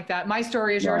something like that. My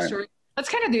story is your story. That's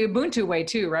kind of the Ubuntu way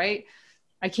too, right?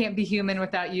 I can't be human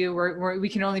without you. We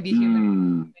can only be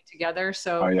human together.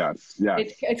 So yes.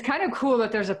 It's kind of cool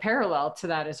that there's a parallel to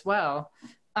that as well.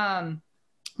 But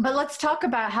let's talk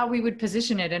about how we would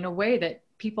position it in a way that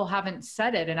people haven't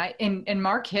said it. And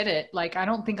Mark hit it. Like, I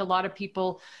don't think a lot of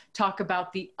people talk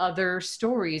about the other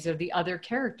stories of the other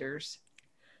characters.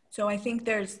 So I think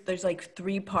there's like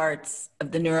three parts of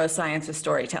the neuroscience of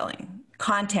storytelling.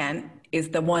 Content is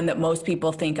the one that most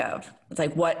people think of. It's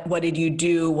like, what did you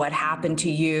do? What happened to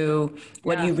you?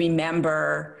 What do you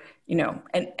remember?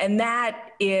 And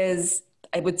that is,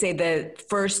 I would say, the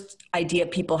first idea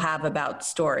people have about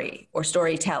story or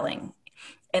storytelling.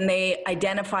 And they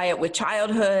identify it with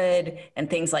childhood and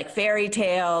things like fairy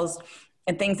tales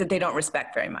and things that they don't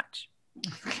respect very much.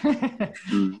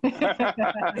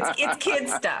 It's kid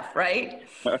stuff, right?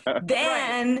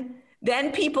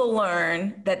 Then people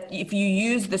learn that if you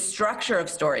use the structure of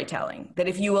storytelling, that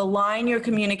if you align your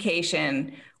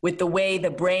communication with the way the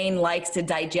brain likes to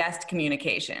digest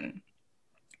communication,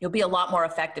 you'll be a lot more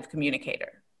effective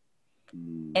communicator.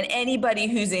 And anybody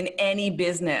who's in any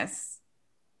business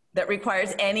that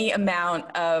requires any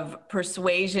amount of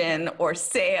persuasion or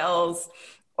sales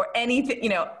or anything,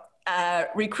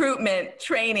 recruitment,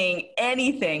 training,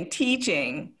 anything,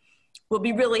 teaching, will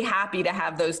be really happy to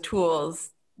have those tools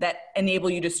that enable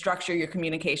you to structure your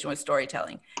communication with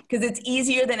storytelling. Because it's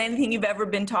easier than anything you've ever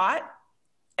been taught,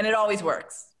 and it always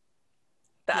works.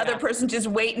 The other person's just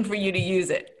waiting for you to use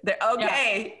it. They're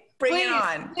okay, bring it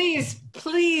on. Please.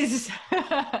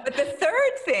 But the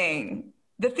third thing,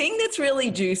 the thing that's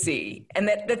really juicy, and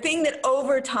that the thing that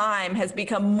over time has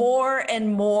become more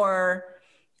and more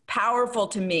powerful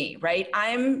to me, right?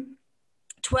 I'm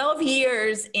 12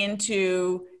 years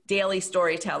into daily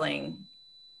storytelling,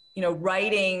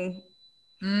 writing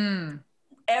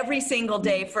every single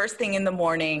day, first thing in the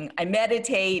morning. I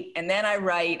meditate, and then I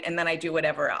write, and then I do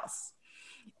whatever else.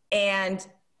 And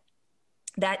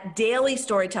that daily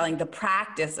storytelling, the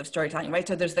practice of storytelling, right?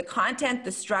 So there's the content,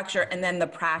 the structure, and then the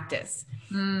practice.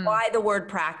 Why the word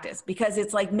practice? Because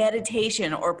it's like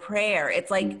meditation or prayer.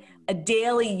 It's like a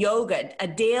daily yoga, a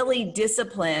daily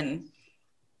discipline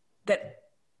that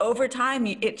over time,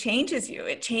 it changes you.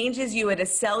 It changes you at a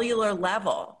cellular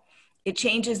level. It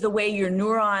changes the way your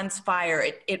neurons fire.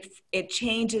 It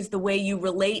changes the way you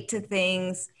relate to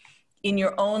things in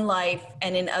your own life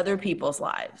and in other people's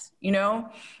lives.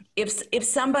 If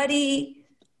somebody,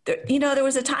 there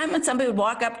was a time when somebody would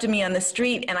walk up to me on the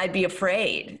street and I'd be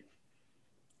afraid.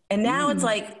 And now it's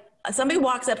like, somebody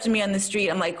walks up to me on the street,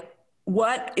 I'm like,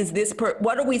 what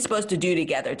are we supposed to do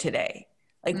together today?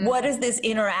 Like, what does this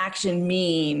interaction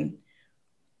mean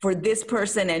for this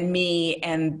person and me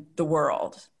and the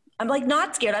world? I'm like,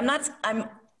 not scared. I'm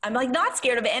like not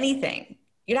scared of anything.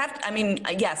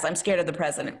 Yes, I'm scared of the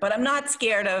president, but I'm not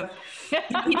scared of,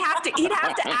 he'd have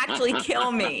to actually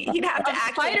kill me. He'd have to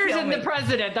actually spiders kill in me. the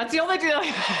president. That's the only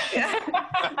thing.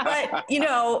 But,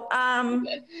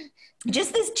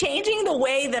 just this changing the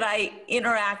way that I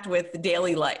interact with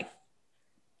daily life.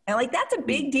 And like, that's a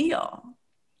big deal.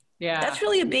 Yeah. That's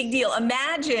really a big deal.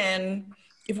 Imagine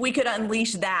if we could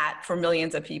unleash that for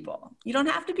millions of people. You don't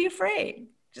have to be afraid.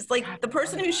 Just like the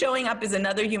person who's showing up is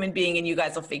another human being, and you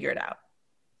guys will figure it out.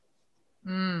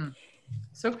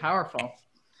 So powerful.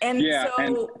 And that's, I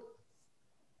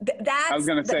was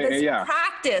going to say,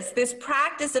 this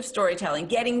practice of storytelling,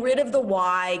 getting rid of the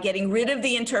why, getting rid of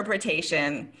the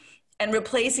interpretation, and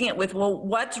replacing it with, well,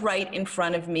 what's right in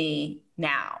front of me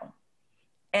now?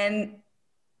 And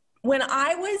when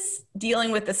I was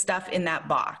dealing with the stuff in that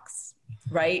box,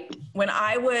 right? When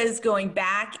I was going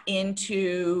back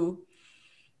into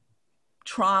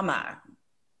trauma,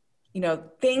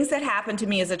 things that happened to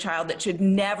me as a child that should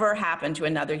never happen to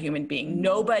another human being.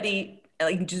 Nobody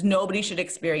should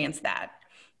experience that.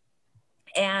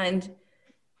 And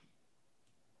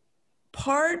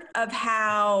part of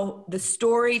how the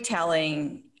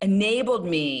storytelling enabled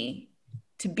me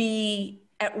to be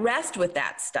at rest with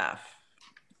that stuff.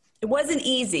 It wasn't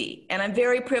easy, and I'm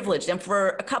very privileged. And for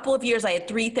a couple of years, I had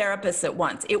 3 therapists at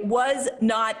once. It was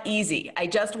not easy, I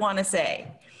just want to say.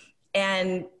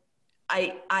 And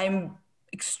I'm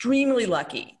extremely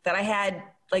lucky that I had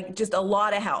like just a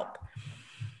lot of help.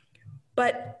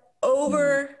 But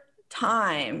over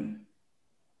time,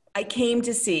 I came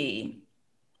to see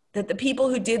that the people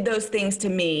who did those things to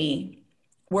me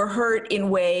were hurt in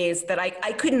ways that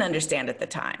I couldn't understand at the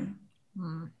time.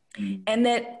 And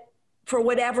that for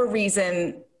whatever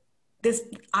reason,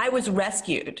 I was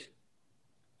rescued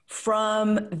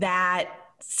from that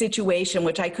situation,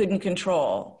 which I couldn't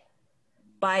control,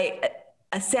 by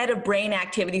a set of brain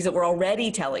activities that were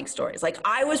already telling stories. Like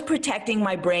I was protecting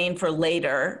my brain for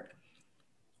later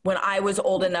when I was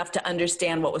old enough to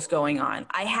understand what was going on.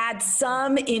 I had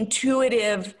some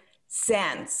intuitive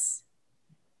sense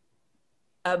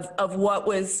of what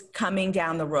was coming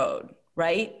down the road,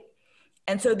 right?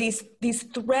 And so these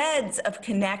threads of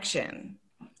connection,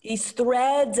 these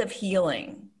threads of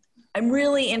healing, I'm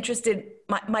really interested.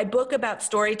 My book about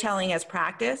storytelling as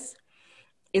practice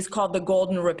is called The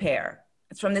Golden Repair.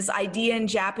 It's from this idea in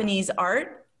Japanese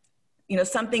art, you know,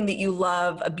 something that you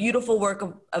love, a beautiful work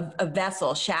of a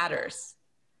vessel shatters,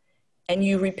 and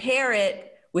you repair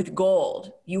it with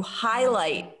gold. You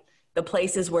highlight the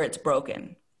places where it's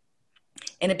broken.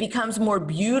 And it becomes more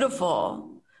beautiful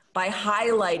by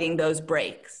highlighting those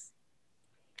breaks.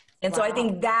 And so I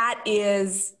think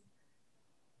that's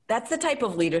the type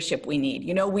of leadership we need.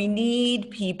 You know, we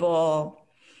need people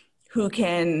who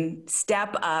can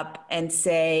step up and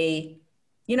say,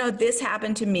 you know, this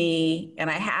happened to me and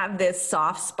I have this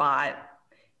soft spot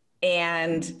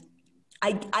and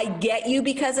I get you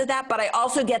because of that, but I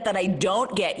also get that I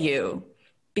don't get you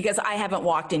because I haven't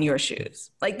walked in your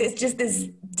shoes. Like there's just this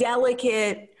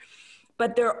delicate,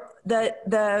 but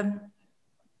the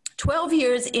 12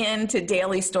 years into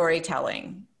daily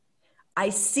storytelling, I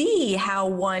see how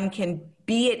one can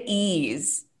be at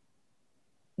ease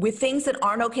with things that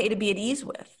aren't okay to be at ease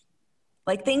with.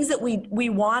 Like things that we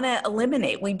want to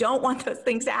eliminate. We don't want those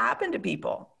things to happen to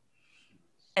people.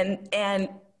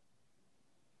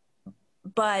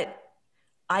 But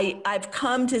I've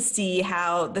come to see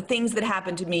how the things that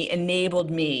happened to me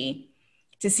enabled me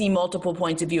to see multiple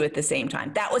points of view at the same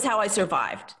time. That was how I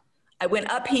survived. I went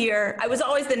up here. I was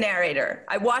always the narrator.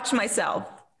 I watched myself.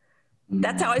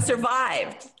 That's how I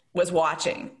survived, was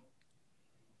watching.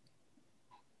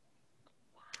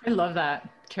 I love that,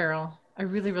 Carol. I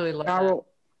really, really love that.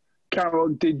 Carol,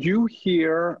 did you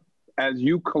hear, as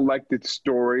you collected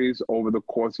stories over the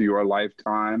course of your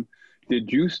lifetime,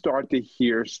 did you start to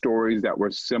hear stories that were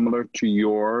similar to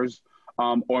yours,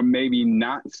 or maybe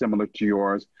not similar to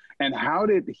yours? And how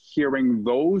did hearing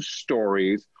those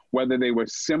stories, whether they were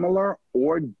similar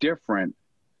or different,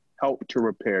 help to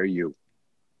repair you?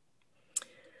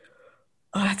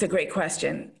 Oh, that's a great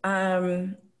question.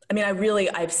 I mean,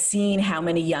 I've seen how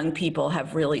many young people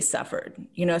have really suffered.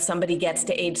 You know, somebody gets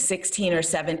to age 16 or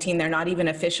 17, they're not even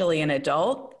officially an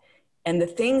adult, and the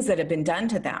things that have been done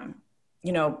to them,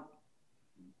 you know,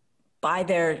 by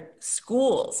their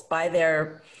schools, by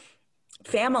their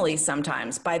families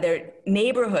sometimes, by their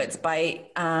neighborhoods, by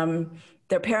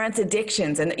their parents'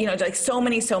 addictions, and, you know, like so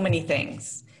many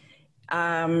things.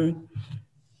 And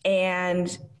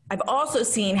I've also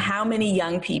seen how many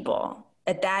young people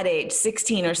at that age,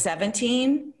 16 or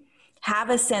 17, have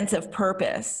a sense of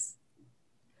purpose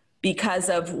because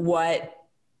of what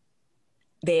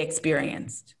they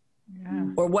experienced. Yeah.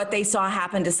 Or what they saw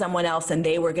happen to someone else, and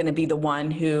they were going to be the one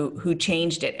who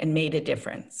changed it and made a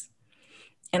difference.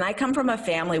 And I come from a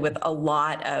family with a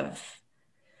lot of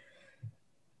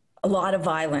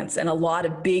violence and a lot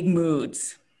of big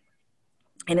moods.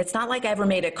 And it's not like I ever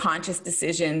made a conscious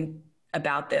decision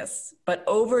about this, but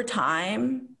over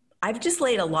time, I've just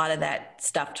laid a lot of that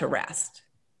stuff to rest,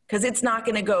 because it's not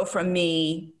going to go from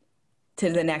me to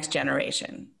the next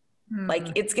generation.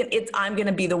 Like I'm going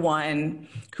to be the one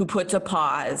who puts a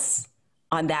pause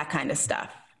on that kind of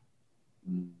stuff.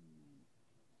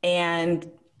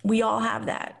 And we all have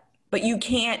that, but you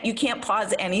can't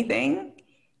pause anything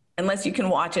unless you can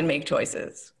watch and make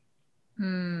choices.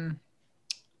 You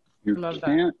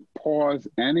can't pause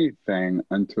anything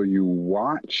until you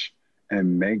watch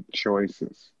and make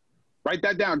choices. Write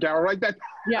that down, Carol. Write that.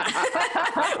 Yeah.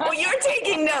 Well, you're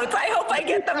taking notes. I hope I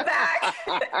get them back.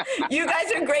 You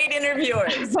guys are great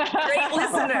interviewers, great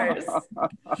listeners.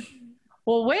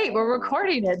 Well, wait, we're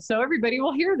recording it, so everybody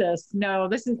will hear this. No,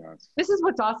 this is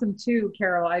what's awesome too,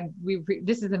 Carol.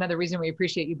 This is another reason we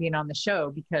appreciate you being on the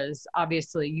show, because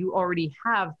obviously you already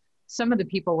have some of the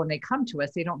people, when they come to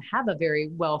us, they don't have a very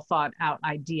well thought out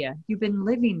idea. You've been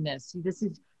living this.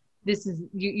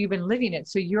 You've been living it.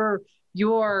 So your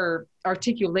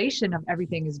articulation of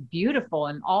everything is beautiful,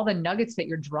 and all the nuggets that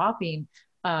you're dropping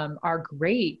are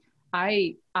great.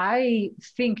 I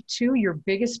think too, your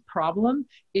biggest problem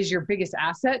is your biggest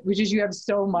asset, which is you have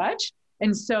so much.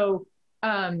 And so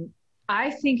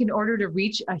I think in order to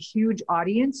reach a huge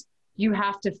audience, you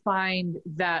have to find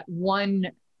that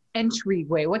one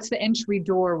entryway. What's the entry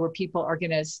door where people are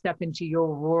going to step into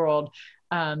your world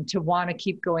to want to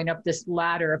keep going up this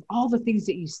ladder of all the things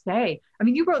that you say? I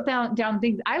mean, you wrote down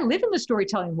things. I live in the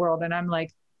storytelling world, and I'm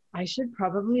like, I should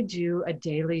probably do a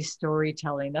daily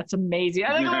storytelling. That's amazing.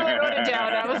 I think I wrote it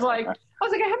down. I was like,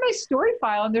 I have my story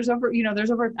file, and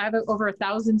I have over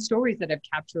 1,000 stories that I've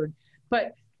captured,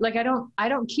 but like, I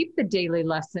don't keep the daily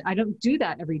lesson. I don't do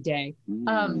that every day.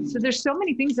 So there's so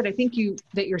many things that I think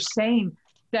that you're saying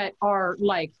that are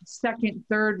like second,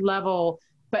 third level,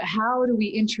 but how do we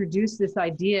introduce this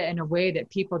idea in a way that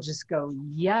people just go,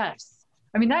 yes.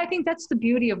 I mean, I think that's the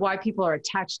beauty of why people are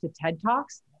attached to TED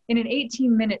Talks. In an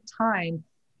 18-minute time,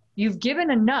 you've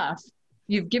given enough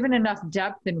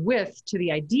depth and width to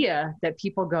the idea that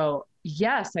people go,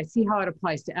 yes, I see how it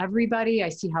applies to everybody. I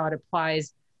see how it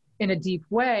applies in a deep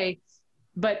way,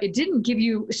 but it didn't give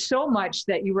you so much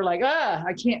that you were like,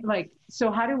 I can't, like,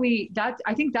 so how do we,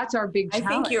 I think that's our big challenge. I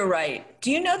think you're right.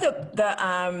 Do you know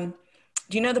the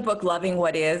book Loving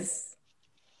What Is?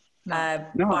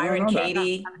 Byron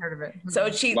Katie. I've heard of it. So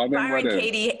Byron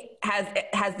Katie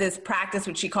has this practice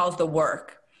which she calls the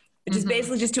work, which is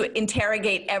basically just to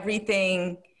interrogate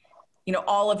everything,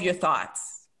 all of your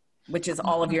thoughts, which is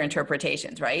all of your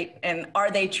interpretations, right? And are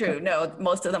they true? No,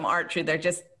 most of them aren't true. They're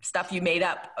just stuff you made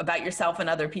up about yourself and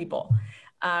other people.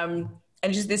 And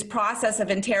just this process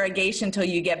of interrogation till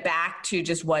you get back to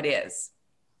just what is.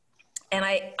 And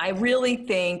I really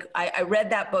think I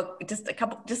read that book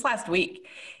just last week.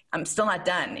 I'm still not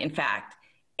done, in fact.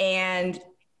 And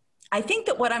I think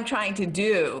that what I'm trying to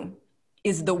do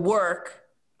is the work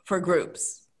for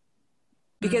groups,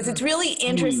 because it's really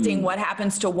interesting what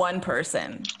happens to one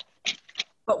person.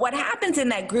 But what happens in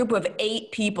that group of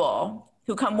 8 people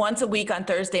who come once a week on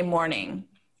Thursday morning,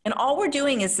 and all we're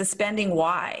doing is suspending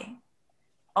why.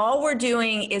 All we're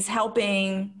doing is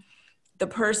helping the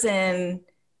person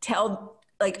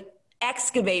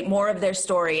excavate more of their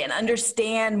story and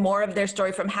understand more of their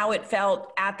story from how it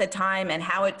felt at the time and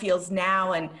how it feels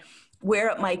now and where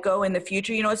it might go in the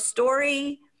future. A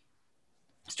story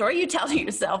you tell to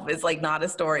yourself is like not a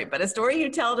story, but a story you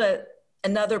tell to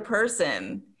another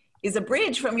person is a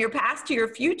bridge from your past to your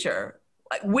future,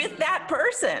 like with that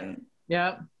person.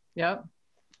 Yep.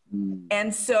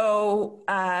 And so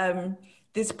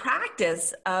this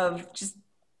practice of just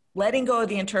letting go of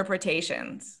the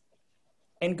interpretations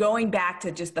and going back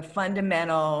to just the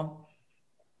fundamental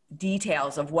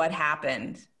details of what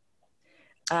happened,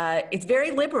 it's very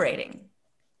liberating.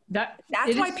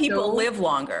 That's why people live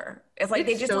longer. It's like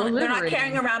they're not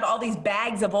carrying around all these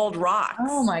bags of old rocks.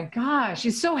 Oh my gosh,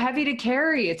 it's so heavy to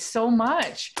carry. It's so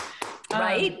much.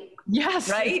 Right? Yes,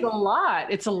 right?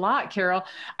 It's a lot, Carol.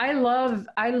 I love,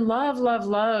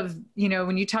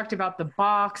 when you talked about the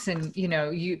box and,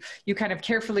 you kind of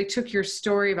carefully took your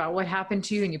story about what happened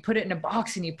to you and you put it in a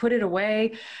box and you put it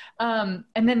away. And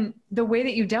then the way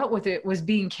that you dealt with it was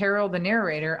being Carol, the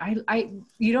narrator.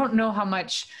 You don't know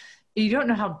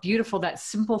how beautiful that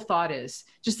simple thought is.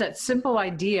 Just that simple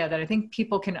idea that I think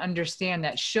people can understand,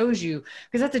 that shows you,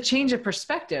 because that's a change of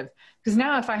perspective. Because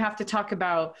now if I have to talk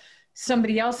about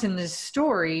somebody else in this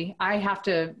story, I have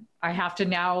to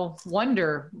now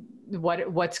wonder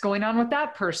what's going on with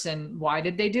that person. Why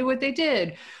did they do what they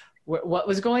did? What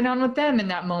was going on with them in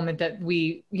that moment that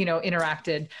we,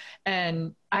 interacted?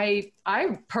 And I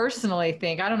personally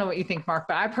think, I don't know what you think, Mark,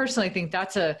 but I personally think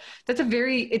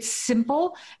it's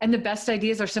simple, and the best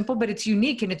ideas are simple, but it's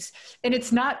unique, and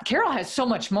it's not, Carol has so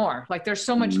much more. Like there's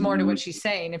so much more to what she's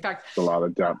saying. In fact, a lot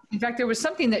of depth. In fact, there was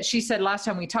something that she said last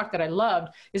time we talked that I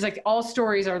loved, is like all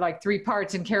stories are like 3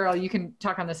 parts. And Carol, you can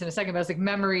talk on this in a second, but it's like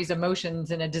memories,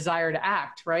 emotions, and a desire to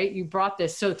act, right? You brought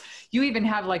this. So you even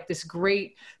have like this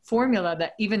great formula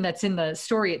that's in the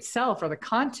story itself, or the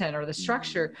content, or the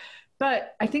structure.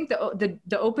 But I think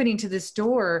the opening to this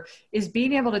door is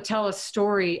being able to tell a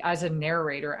story as a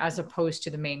narrator, as opposed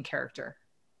to the main character.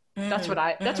 That's what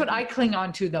I cling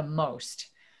on to the most,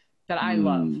 that I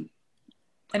love.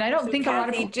 And I don't think Kathy, a lot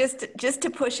of people, just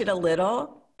to push it a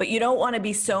little, but you don't want to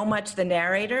be so much the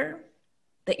narrator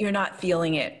that you're not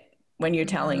feeling it when you're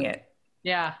telling it.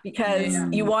 Yeah. Because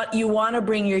you want to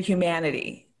bring your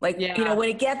humanity. Like, when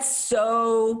it gets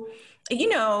so,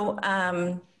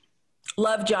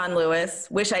 Love John Lewis.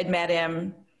 Wish I'd met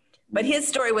him. But his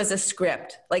story was a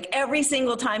script. Like every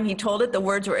single time he told it, the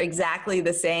words were exactly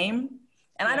the same.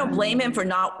 And I don't blame him for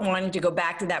not wanting to go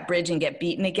back to that bridge and get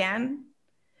beaten again.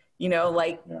 You know,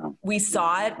 like we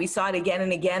saw it again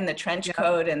and again, the trench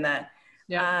coat and the,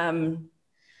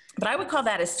 but I would call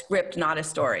that a script, not a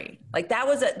story. Like that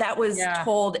was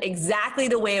told exactly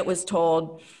the way it was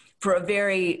told for a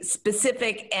very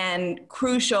specific and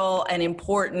crucial and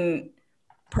important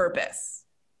purpose.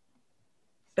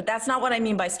 But that's not what I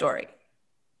mean by story.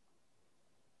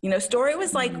 You know, story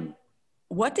was like,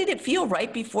 what did it feel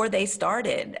right before they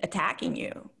started attacking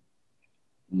you?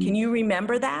 Can you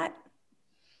remember that?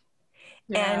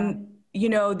 Yeah. And you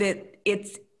know that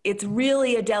it's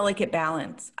really a delicate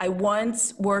balance. I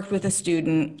once worked with a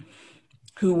student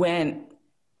who went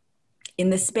in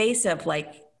the space of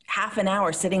like half an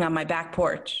hour sitting on my back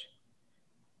porch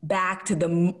back to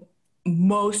the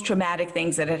most traumatic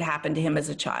things that had happened to him as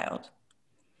a child.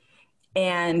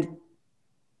 And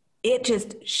it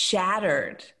just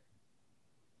shattered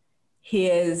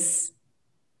his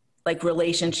like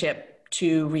relationship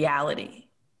to reality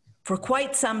for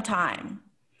quite some time.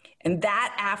 And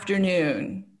that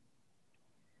afternoon,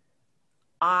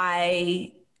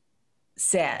 I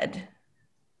said,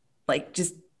 like,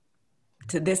 just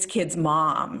to this kid's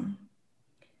mom,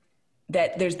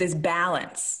 that there's this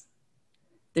balance.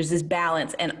 There's this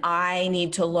balance, and I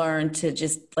need to learn to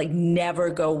just like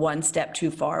never go one step too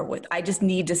far with. I just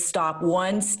need to stop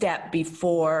one step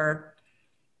before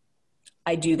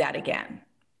I do that again.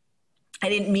 I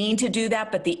didn't mean to do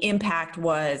that, but the impact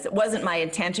was, it wasn't my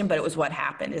intention, but it was what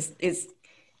happened, is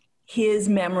his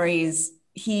memories.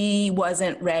 He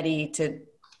wasn't ready to,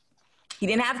 he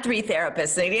didn't have 3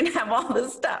 therapists, and he didn't have all the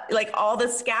stuff, like all the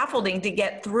scaffolding to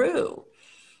get through.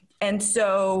 And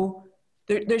so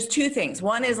there's 2 things.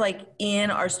 One is like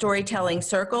in our storytelling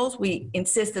circles, we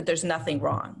insist that there's nothing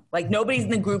wrong. Like nobody in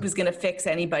the group is going to fix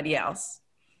anybody else.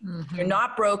 Mm-hmm. You're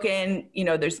not broken, you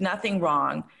know, there's nothing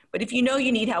wrong. But if you know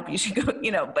you need help, you should go,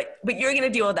 you know, but you're going to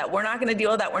deal with that. We're not going to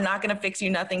deal with that. We're not going to fix you.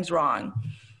 Nothing's wrong.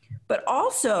 But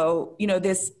also, you know,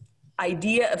 this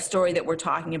idea of story that we're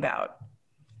talking about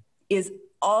is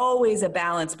always a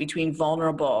balance between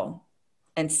vulnerable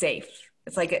and safe.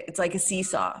 It's like a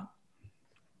seesaw.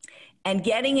 And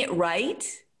getting it right,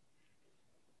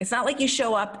 it's not like you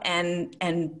show up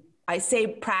and I say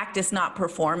practice, not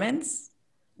performance.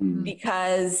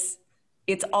 Because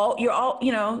it's all,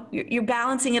 you know, you're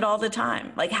balancing it all the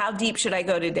time. Like, how deep should I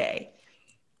go today?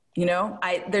 You know,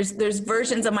 there's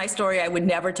versions of my story I would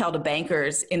never tell to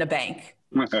bankers in a bank.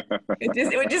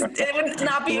 It would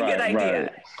not be a good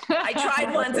idea. Right. I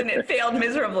tried once and it failed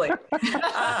miserably.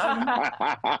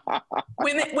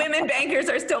 Women bankers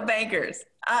are still bankers.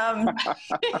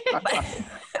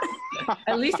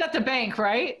 At least at the bank,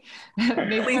 right?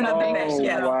 Maybe at least at the bank.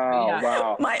 Yeah.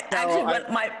 Wow.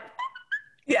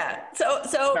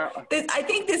 I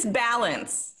think this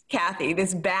balance, Kathy,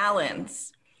 this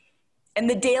balance, and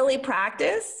the daily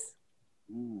practice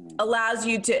allows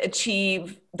you to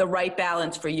achieve the right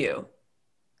balance for you.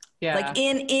 Yeah. Like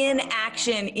in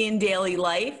action, in daily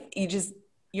life,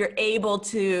 you're able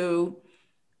to,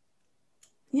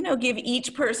 you know, give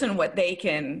each person what they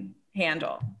can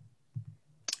handle.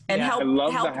 And help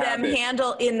them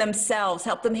handle in themselves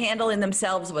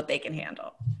what they can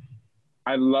handle.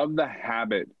 I love the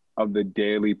habit of the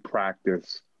daily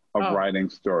practice of writing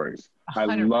stories. 100%.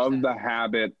 I love the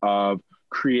habit of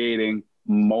creating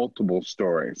multiple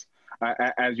stories.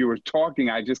 As you were talking,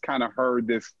 I just kind of heard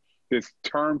this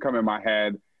term come in my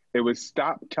head. It was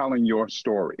stop telling your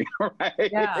story, right?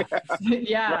 Yeah,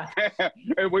 yeah.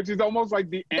 Right? Which is almost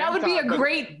like that would be a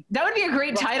great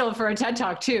title for a TED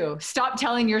Talk too. Stop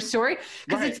telling your story,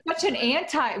 because it's such an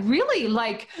really,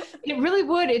 like it really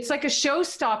would. It's like a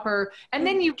showstopper, and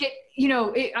then you get, you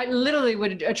know, I literally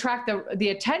would attract the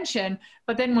attention.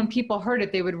 But then when people heard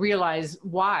it, they would realize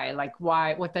why.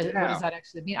 What does that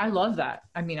actually mean? I love that.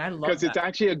 I mean, I love that. Because it's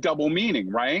actually a double meaning,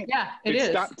 right? Yeah, it is.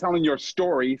 Stop telling your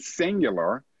story,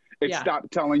 singular. Stop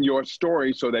telling your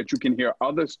story so that you can hear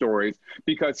other stories.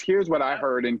 Because here's what I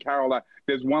heard, and Carol,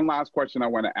 there's one last question I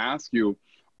want to ask you.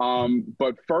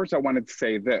 But first I wanted to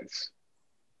say this.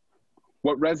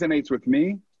 What resonates with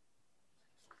me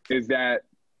is that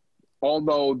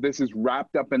although this is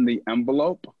wrapped up in the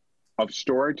envelope of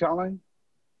storytelling,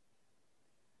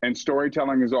 and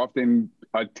storytelling is often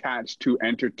attached to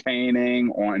entertaining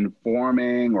or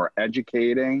informing or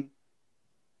educating,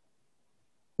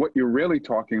 what you're really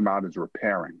talking about is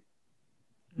repairing.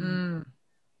 The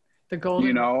golden,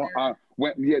 you know,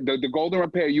 the golden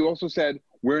repair. You also said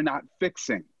we're not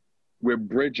fixing, we're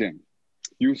bridging.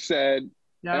 You said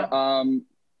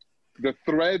The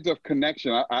threads of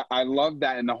connection. I love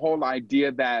that. And the whole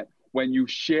idea that when you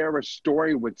share a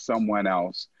story with someone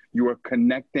else, you are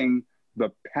connecting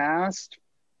the past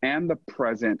and the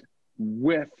present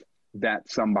with that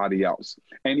somebody else.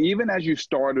 And even as you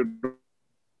started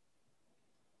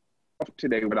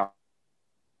today with our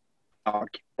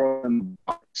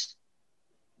box,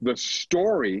 the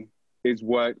story is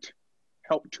what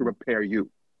helped to repair you.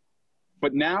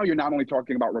 But now you're not only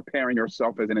talking about repairing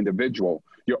yourself as an individual,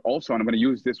 you're also, and I'm going to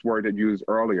use this word that you used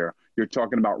earlier, you're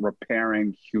talking about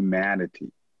repairing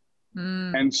humanity.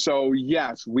 And so,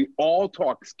 yes, we all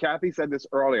talk, Kathy said this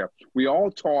earlier, we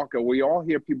all talk, or we all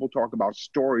hear people talk about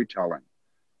storytelling,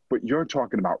 but you're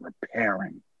talking about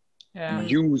repairing,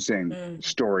 using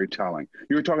storytelling.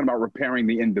 You're talking about repairing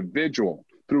the individual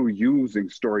through using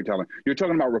storytelling. You're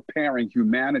talking about repairing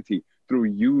humanity through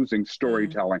using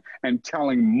storytelling and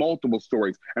telling multiple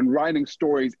stories and writing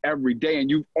stories every day. And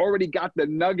you've already got the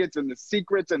nuggets and the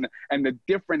secrets and the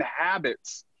different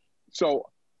habits. So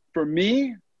for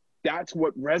me, that's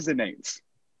what resonates.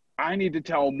 I need to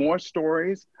tell more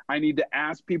stories. I need to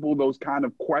ask people those kind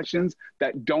of questions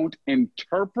that don't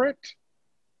interpret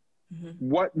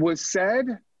what was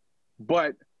said,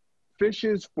 but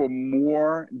fishes for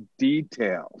more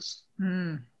details.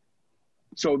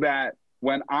 So that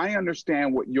when I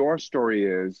understand what your story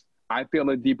is, I feel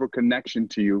a deeper connection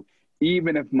to you,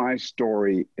 even if my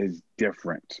story is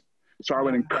different. So I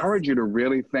would encourage you to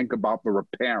really think about the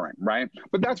repairing, right?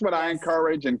 But that's what I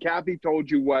encourage. And Kathy told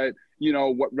you what,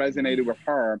 what resonated with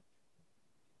her.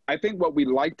 I think what we'd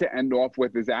like to end off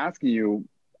with is asking you,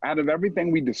 out of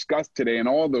everything we discussed today and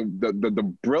all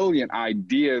the brilliant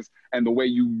ideas and the way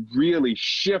you really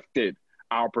shifted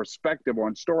our perspective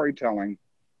on storytelling,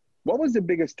 what was the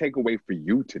biggest takeaway for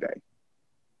you today?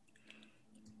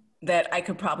 That I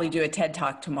could probably do a TED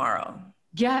Talk tomorrow.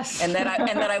 Yes. And that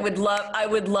I would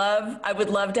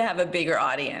love to have a bigger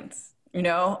audience.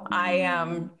 I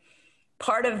am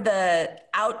part of the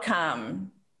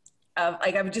outcome of,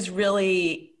 I'm just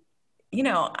really,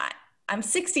 I'm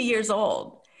 60 years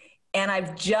old and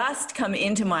I've just come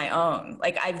into my own.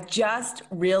 I just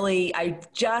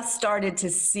started to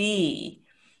see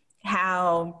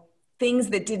how things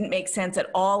that didn't make sense at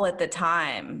all at the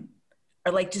time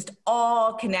are just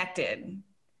all connected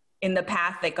in the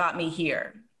path that got me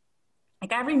here.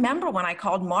 I remember when I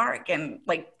called Mark and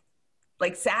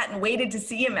sat and waited to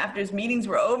see him after his meetings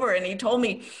were over. And he told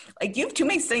me, you have too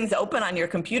many things open on your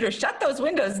computer, shut those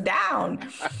windows down.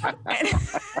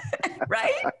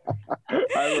 Right?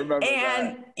 I remember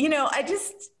that.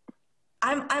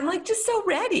 I'm just so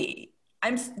ready.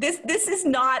 This is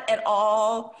not at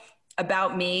all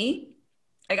about me.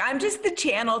 I'm just the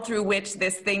channel through which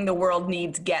this thing the world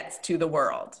needs gets to the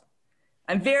world.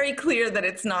 I'm very clear that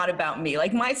it's not about me.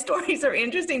 My stories are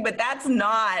interesting, but that's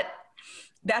not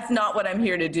what I'm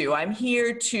here to do. I'm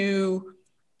here to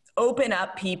open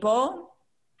up people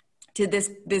to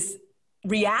this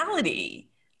reality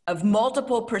of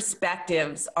multiple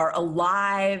perspectives are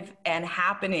alive and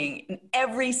happening in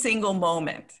every single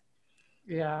moment.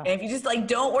 Yeah. And if you just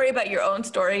don't worry about your own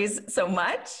stories so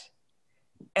much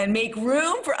and make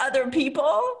room for other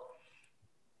people,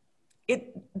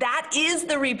 that is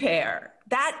the repair.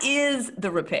 That is the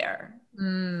repair.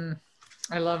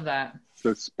 I love that.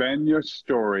 Suspend your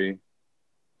story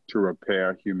to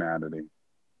repair humanity.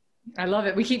 I love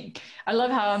it. I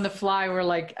love how on the fly we're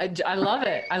I love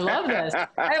it. I love this.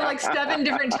 I have 7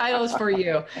 different titles for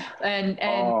you. And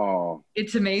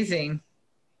it's amazing.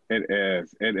 It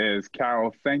is.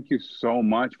 Carol, thank you so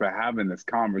much for having this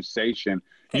conversation.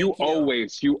 You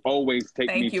always take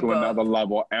me to another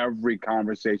level every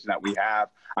conversation that we have.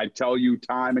 I tell you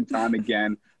time and time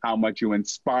again how much you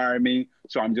inspire me.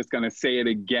 So I'm just going to say it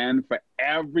again for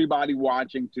everybody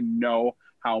watching to know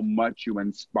how much you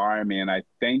inspire me. And I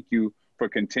thank you for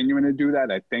continuing to do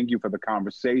that. I thank you for the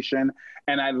conversation.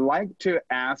 And I'd like to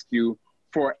ask you,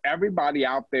 for everybody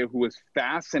out there who is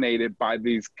fascinated by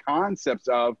these concepts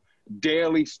of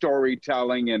daily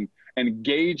storytelling and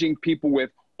engaging people with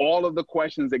all of the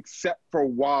questions except for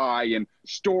why, and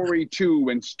story 2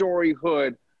 and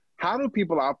storyhood, how do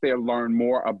people out there learn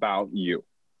more about you?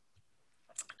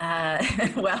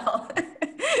 Well,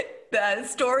 the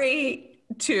story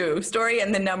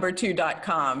and the number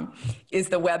 2.com is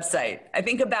the website. I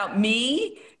think about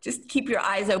me, just keep your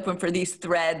eyes open for these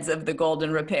threads of the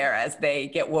golden repair as they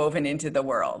get woven into the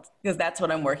world, because that's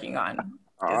what I'm working on.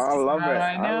 I love it.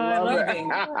 I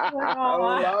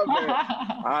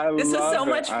love it. This was so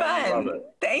much fun.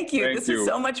 Thank you. This was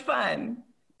so much fun.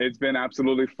 It's been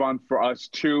absolutely fun for us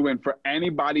too. And for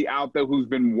anybody out there who's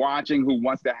been watching, who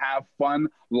wants to have fun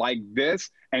like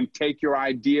this and take your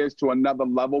ideas to another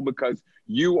level, because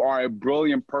you are a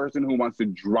brilliant person who wants to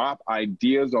drop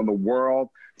ideas on the world,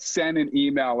 send an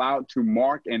email out to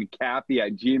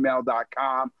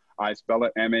markandkathy@gmail.com. I spell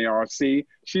it M-A-R-C.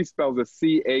 She spells it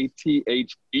C-A-T-H-E-Y,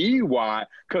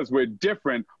 because we're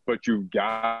different, but you've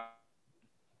got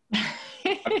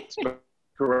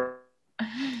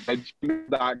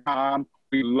gmail.com.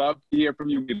 We love to hear from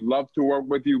you. We'd love to work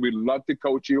with you. We'd love to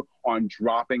coach you on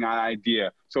dropping an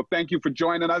idea. So thank you for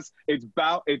joining us. It's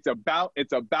about to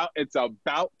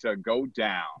go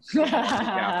down.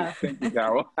 Thank you,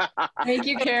 Carol. Thank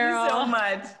you, Carol. Thank you so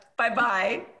much.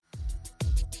 Bye-bye.